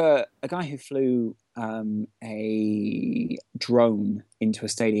 there was a guy who flew a drone into a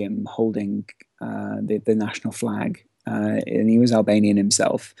stadium holding the national flag, and he was Albanian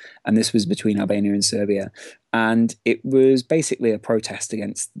himself, and this was between Albania and Serbia, and it was basically a protest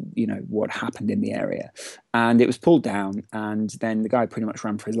against what happened in the area, and it was pulled down, and then the guy pretty much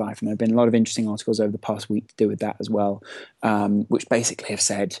ran for his life. And there have been a lot of interesting articles over the past week to do with that as well, which basically have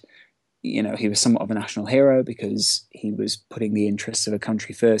said he was somewhat of a national hero because he was putting the interests of a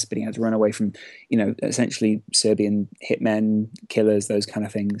country first, but he had to run away from essentially Serbian hitmen, killers, those kind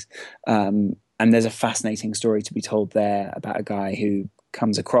of things. And there's a fascinating story to be told there about a guy who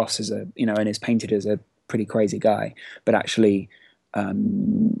comes across as and is painted as a pretty crazy guy. But actually,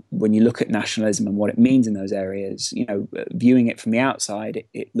 when you look at nationalism and what it means in those areas, viewing it from the outside,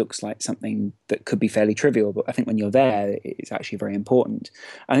 it looks like something that could be fairly trivial. But I think when you're there, it's actually very important.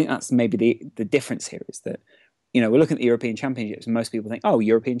 I think that's maybe the difference here is that, we're looking at the European Championships, and most people think,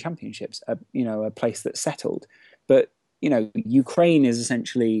 European Championships, a place that's settled. But, Ukraine is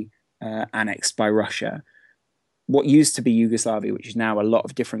essentially annexed by Russia. What used to be Yugoslavia, which is now a lot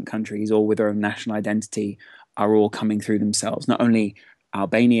of different countries, all with their own national identity, are all coming through themselves. Not only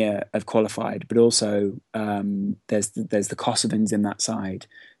Albania have qualified, but also there's the Kosovans in that side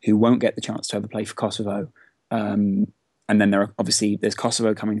who won't get the chance to ever play for Kosovo. And then there's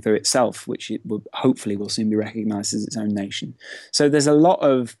Kosovo coming through itself, which hopefully will soon be recognised as its own nation. So there's a lot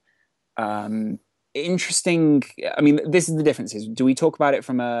of interesting. I mean, this is the differences. Do we talk about it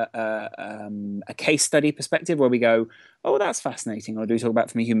from a case study perspective, where we go, "Oh, that's fascinating," or do we talk about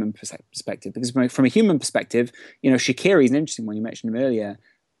it from a human perspective? Because from a human perspective, Shaqiri is an interesting one. You mentioned him earlier.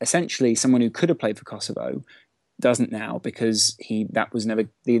 Essentially, someone who could have played for Kosovo doesn't now because the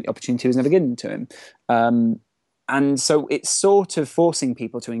opportunity was never given to him. And so it's sort of forcing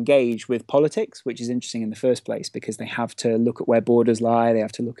people to engage with politics, which is interesting in the first place because they have to look at where borders lie. They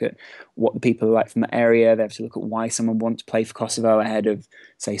have to look at what the people are like from the area. They have to look at why someone wants to play for Kosovo ahead of,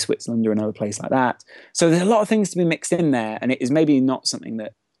 say, Switzerland or another place like that. So there's a lot of things to be mixed in there. And it is maybe not something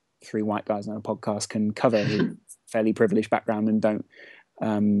that three white guys on a podcast can cover who fairly privileged background and don't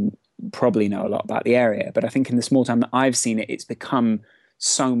probably know a lot about the area. But I think in the small time that I've seen it, it's become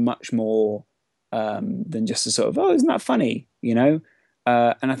so much more than just a sort of, isn't that funny?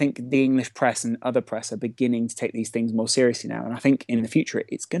 And I think the English press and other press are beginning to take these things more seriously now. And I think in the future,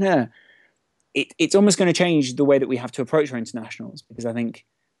 it's almost going to change the way that we have to approach our internationals, because I think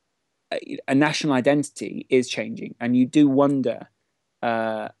a national identity is changing. And you do wonder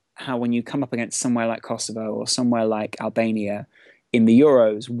how, when you come up against somewhere like Kosovo or somewhere like Albania in the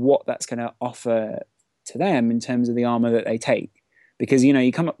Euros, what that's going to offer to them in terms of the armour that they take. Because,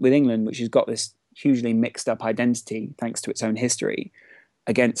 you come up with England, which has got this hugely mixed up identity thanks to its own history,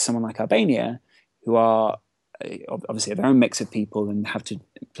 against someone like Albania, who are obviously their own mix of people and have to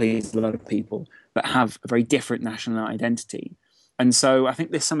please a lot of people, but have a very different national identity. And so I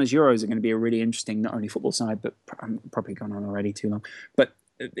think this summer's Euros are going to be a really interesting, not only football side, but I'm probably gone on already too long, but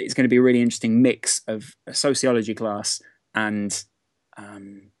it's going to be a really interesting mix of a sociology class and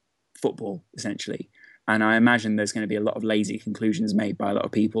football, essentially. And I imagine there's going to be a lot of lazy conclusions made by a lot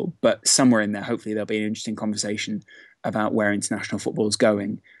of people, but somewhere in there, hopefully there'll be an interesting conversation about where international football is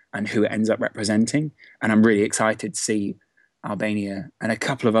going and who it ends up representing. And I'm really excited to see Albania and a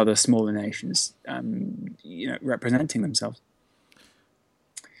couple of other smaller nations, representing themselves.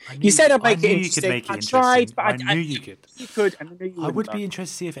 You said I'd make it interesting. I tried, but I knew you could. You could, and I knew you I would be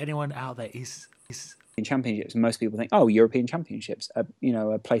interested to see if anyone out there is in championships. Most people think, oh, European Championships, a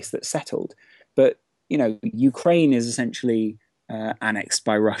place that's settled. But Ukraine is essentially annexed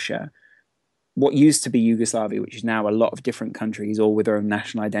by Russia. What used to be Yugoslavia, which is now a lot of different countries, all with their own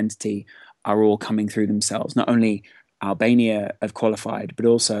national identity, are all coming through themselves. Not only Albania have qualified, but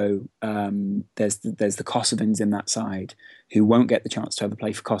also there's the Kosovans in that side who won't get the chance to ever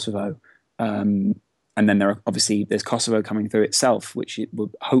play for Kosovo. And then there's Kosovo coming through itself, which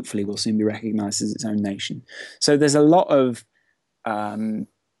hopefully will soon be recognised as its own nation. So there's a lot of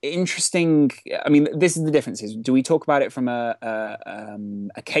interesting. I mean, this is the differences. Do we talk about it from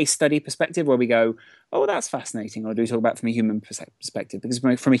a case study perspective, where we go, "Oh, that's fascinating," or do we talk about it from a human perspective? Because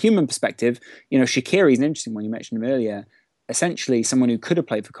from a human perspective, Shaqiri is an interesting one. You mentioned him earlier. Essentially, someone who could have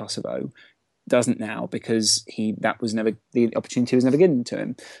played for Kosovo doesn't now, because the opportunity was never given to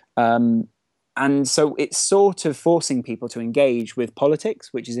him. And so it's sort of forcing people to engage with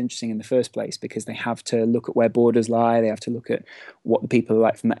politics, which is interesting in the first place, because they have to look at where borders lie. They have to look at what the people are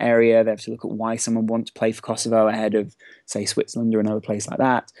like from the area. They have to look at why someone wants to play for Kosovo ahead of, say, Switzerland or another place like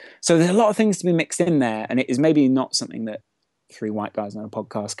that. So there's a lot of things to be mixed in there. And it is maybe not something that three white guys on a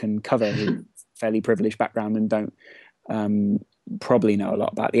podcast can cover who fairly privileged background and don't probably know a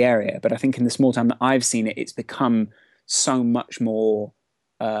lot about the area. But I think in the small time that I've seen it, it's become so much more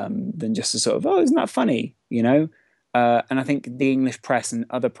than just a sort of, oh, isn't that funny, And I think the English press and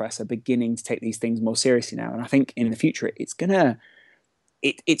other press are beginning to take these things more seriously now. And I think in the future,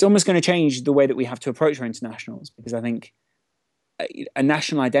 it's almost going to change the way that we have to approach our internationals, because I think a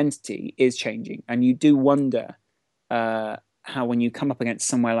national identity is changing. And you do wonder how, when you come up against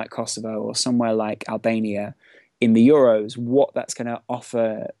somewhere like Kosovo or somewhere like Albania in the Euros, what that's going to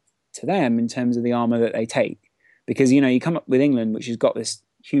offer to them in terms of the armour that they take. Because, you come up with England, which has got this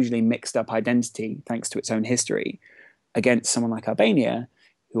hugely mixed up identity thanks to its own history, against someone like Albania,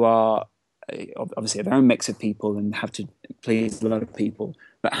 who are obviously their own mix of people and have to please a lot of people,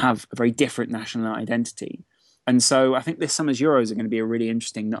 but have a very different national identity. And so I think this summer's Euros are going to be a really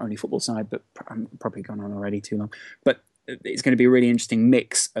interesting, not only football side, but I'm probably gone on already too long, but it's going to be a really interesting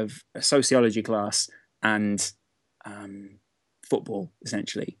mix of a sociology class and football,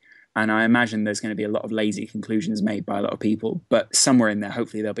 essentially. And I imagine there's going to be a lot of lazy conclusions made by a lot of people, but somewhere in there,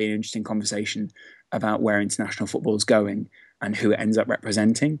 hopefully there'll be an interesting conversation about where international football is going and who it ends up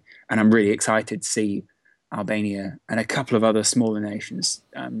representing. And I'm really excited to see Albania and a couple of other smaller nations,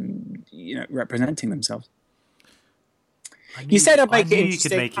 representing themselves. You said I'd make it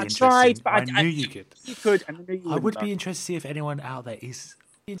interesting. I tried, but I knew you could. You could, and I knew you I would be interested to see if anyone out there is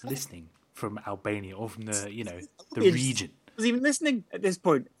listening from Albania or from the region. Was even listening at this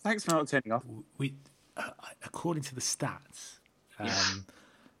point. Thanks for not turning off. We, according to the stats,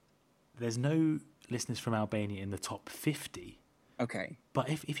 there's no listeners from Albania in the top 50. Okay. But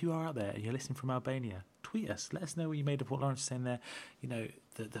if you are out there and you're listening from Albania, tweet us. Let us know what you made of what Lawrence was saying there.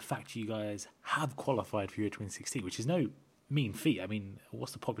 The fact you guys have qualified for Euro 2016, which is no mean feat. I mean,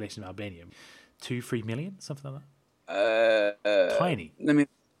 what's the population of Albania? 2-3 million, something like that. Tiny.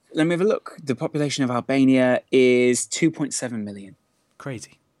 Let me have a look. The population of Albania is 2.7 million.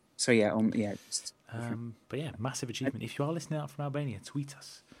 Crazy. So yeah. But yeah, massive achievement. If you are listening out from Albania, tweet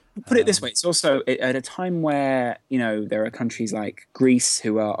us. Put it this way: it's also at a time where there are countries like Greece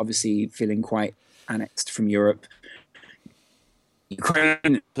who are obviously feeling quite annexed from Europe.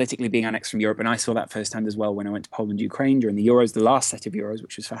 Ukraine politically being annexed from Europe, and I saw that firsthand as well when I went to Poland, Ukraine during the Euros, the last set of Euros,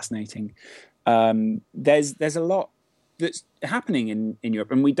 which was fascinating. There's a lot that's happening in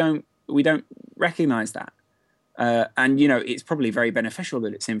Europe, and we don't recognise that. And it's probably very beneficial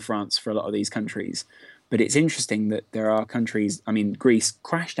that it's in France for a lot of these countries. But it's interesting that there are countries. I mean, Greece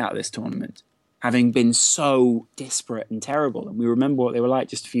crashed out of this tournament, having been so disparate and terrible, and we remember what they were like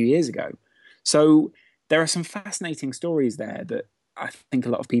just a few years ago. So there are some fascinating stories there that I think a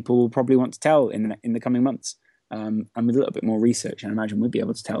lot of people will probably want to tell in the coming months. And with a little bit more research, I imagine we'd be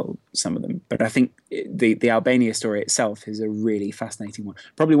able to tell some of them. But I think the Albania story itself is a really fascinating one.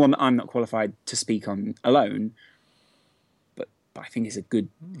 Probably one that I'm not qualified to speak on alone. But I think it's a good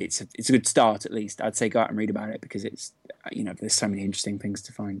start, at least. I'd say go out and read about it, because it's there's so many interesting things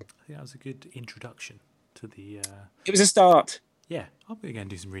to find. I think that was a good introduction to the. It was a start. Yeah, I'll go again and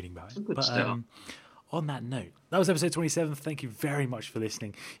do some reading about it. Good start. On that note, that was episode 27. Thank you very much for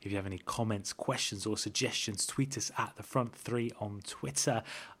listening. If you have any comments, questions, or suggestions, tweet us at The Front Three on Twitter.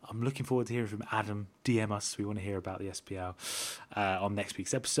 I'm looking forward to hearing from Adam. DM us. We want to hear about the SPL on next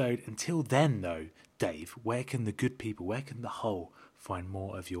week's episode. Until then, though, Dave, where can the good people, where can the whole find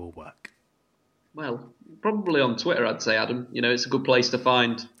more of your work? Well, probably on Twitter, I'd say, Adam. It's a good place to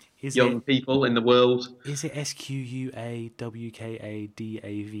find young people in the world. Is it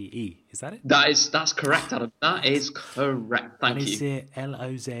SQUAWKADAVE? Is that it? That's correct, Adam. That is correct. Thank you. Is it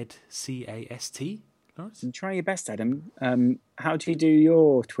LOZCAST? Lawrence? Try your best, Adam. How do you do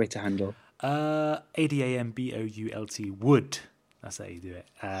your Twitter handle? ADAMBOULT Wood. That's how you do it.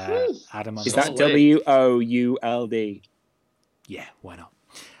 Adam. Is that WOULD? Yeah, why not?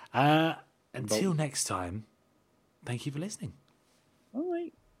 Until next time, thank you for listening. All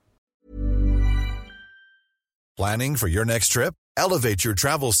right. Planning for your next trip? Elevate your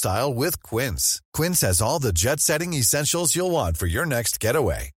travel style with Quince. Quince has all the jet-setting essentials you'll want for your next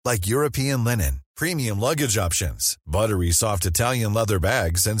getaway, like European linen, premium luggage options, buttery soft Italian leather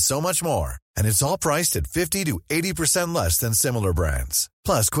bags, and so much more. And it's all priced at 50 to 80% less than similar brands.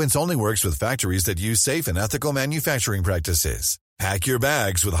 Plus, Quince only works with factories that use safe and ethical manufacturing practices. Pack your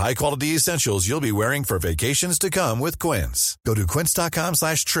bags with high-quality essentials you'll be wearing for vacations to come with Quince. Go to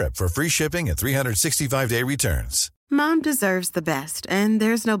quince.com/trip for free shipping and 365-day returns. Mom deserves the best, and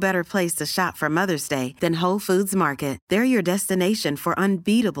there's no better place to shop for Mother's Day than Whole Foods Market. They're your destination for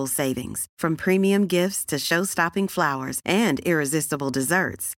unbeatable savings, from premium gifts to show-stopping flowers and irresistible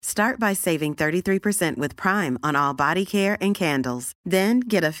desserts. Start by saving 33% with Prime on all body care and candles. Then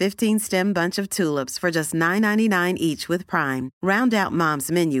get a 15-stem bunch of tulips for just $9.99 each with Prime. Round out Mom's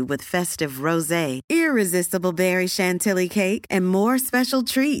menu with festive rosé, irresistible berry chantilly cake, and more special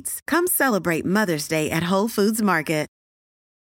treats. Come celebrate Mother's Day at Whole Foods Market.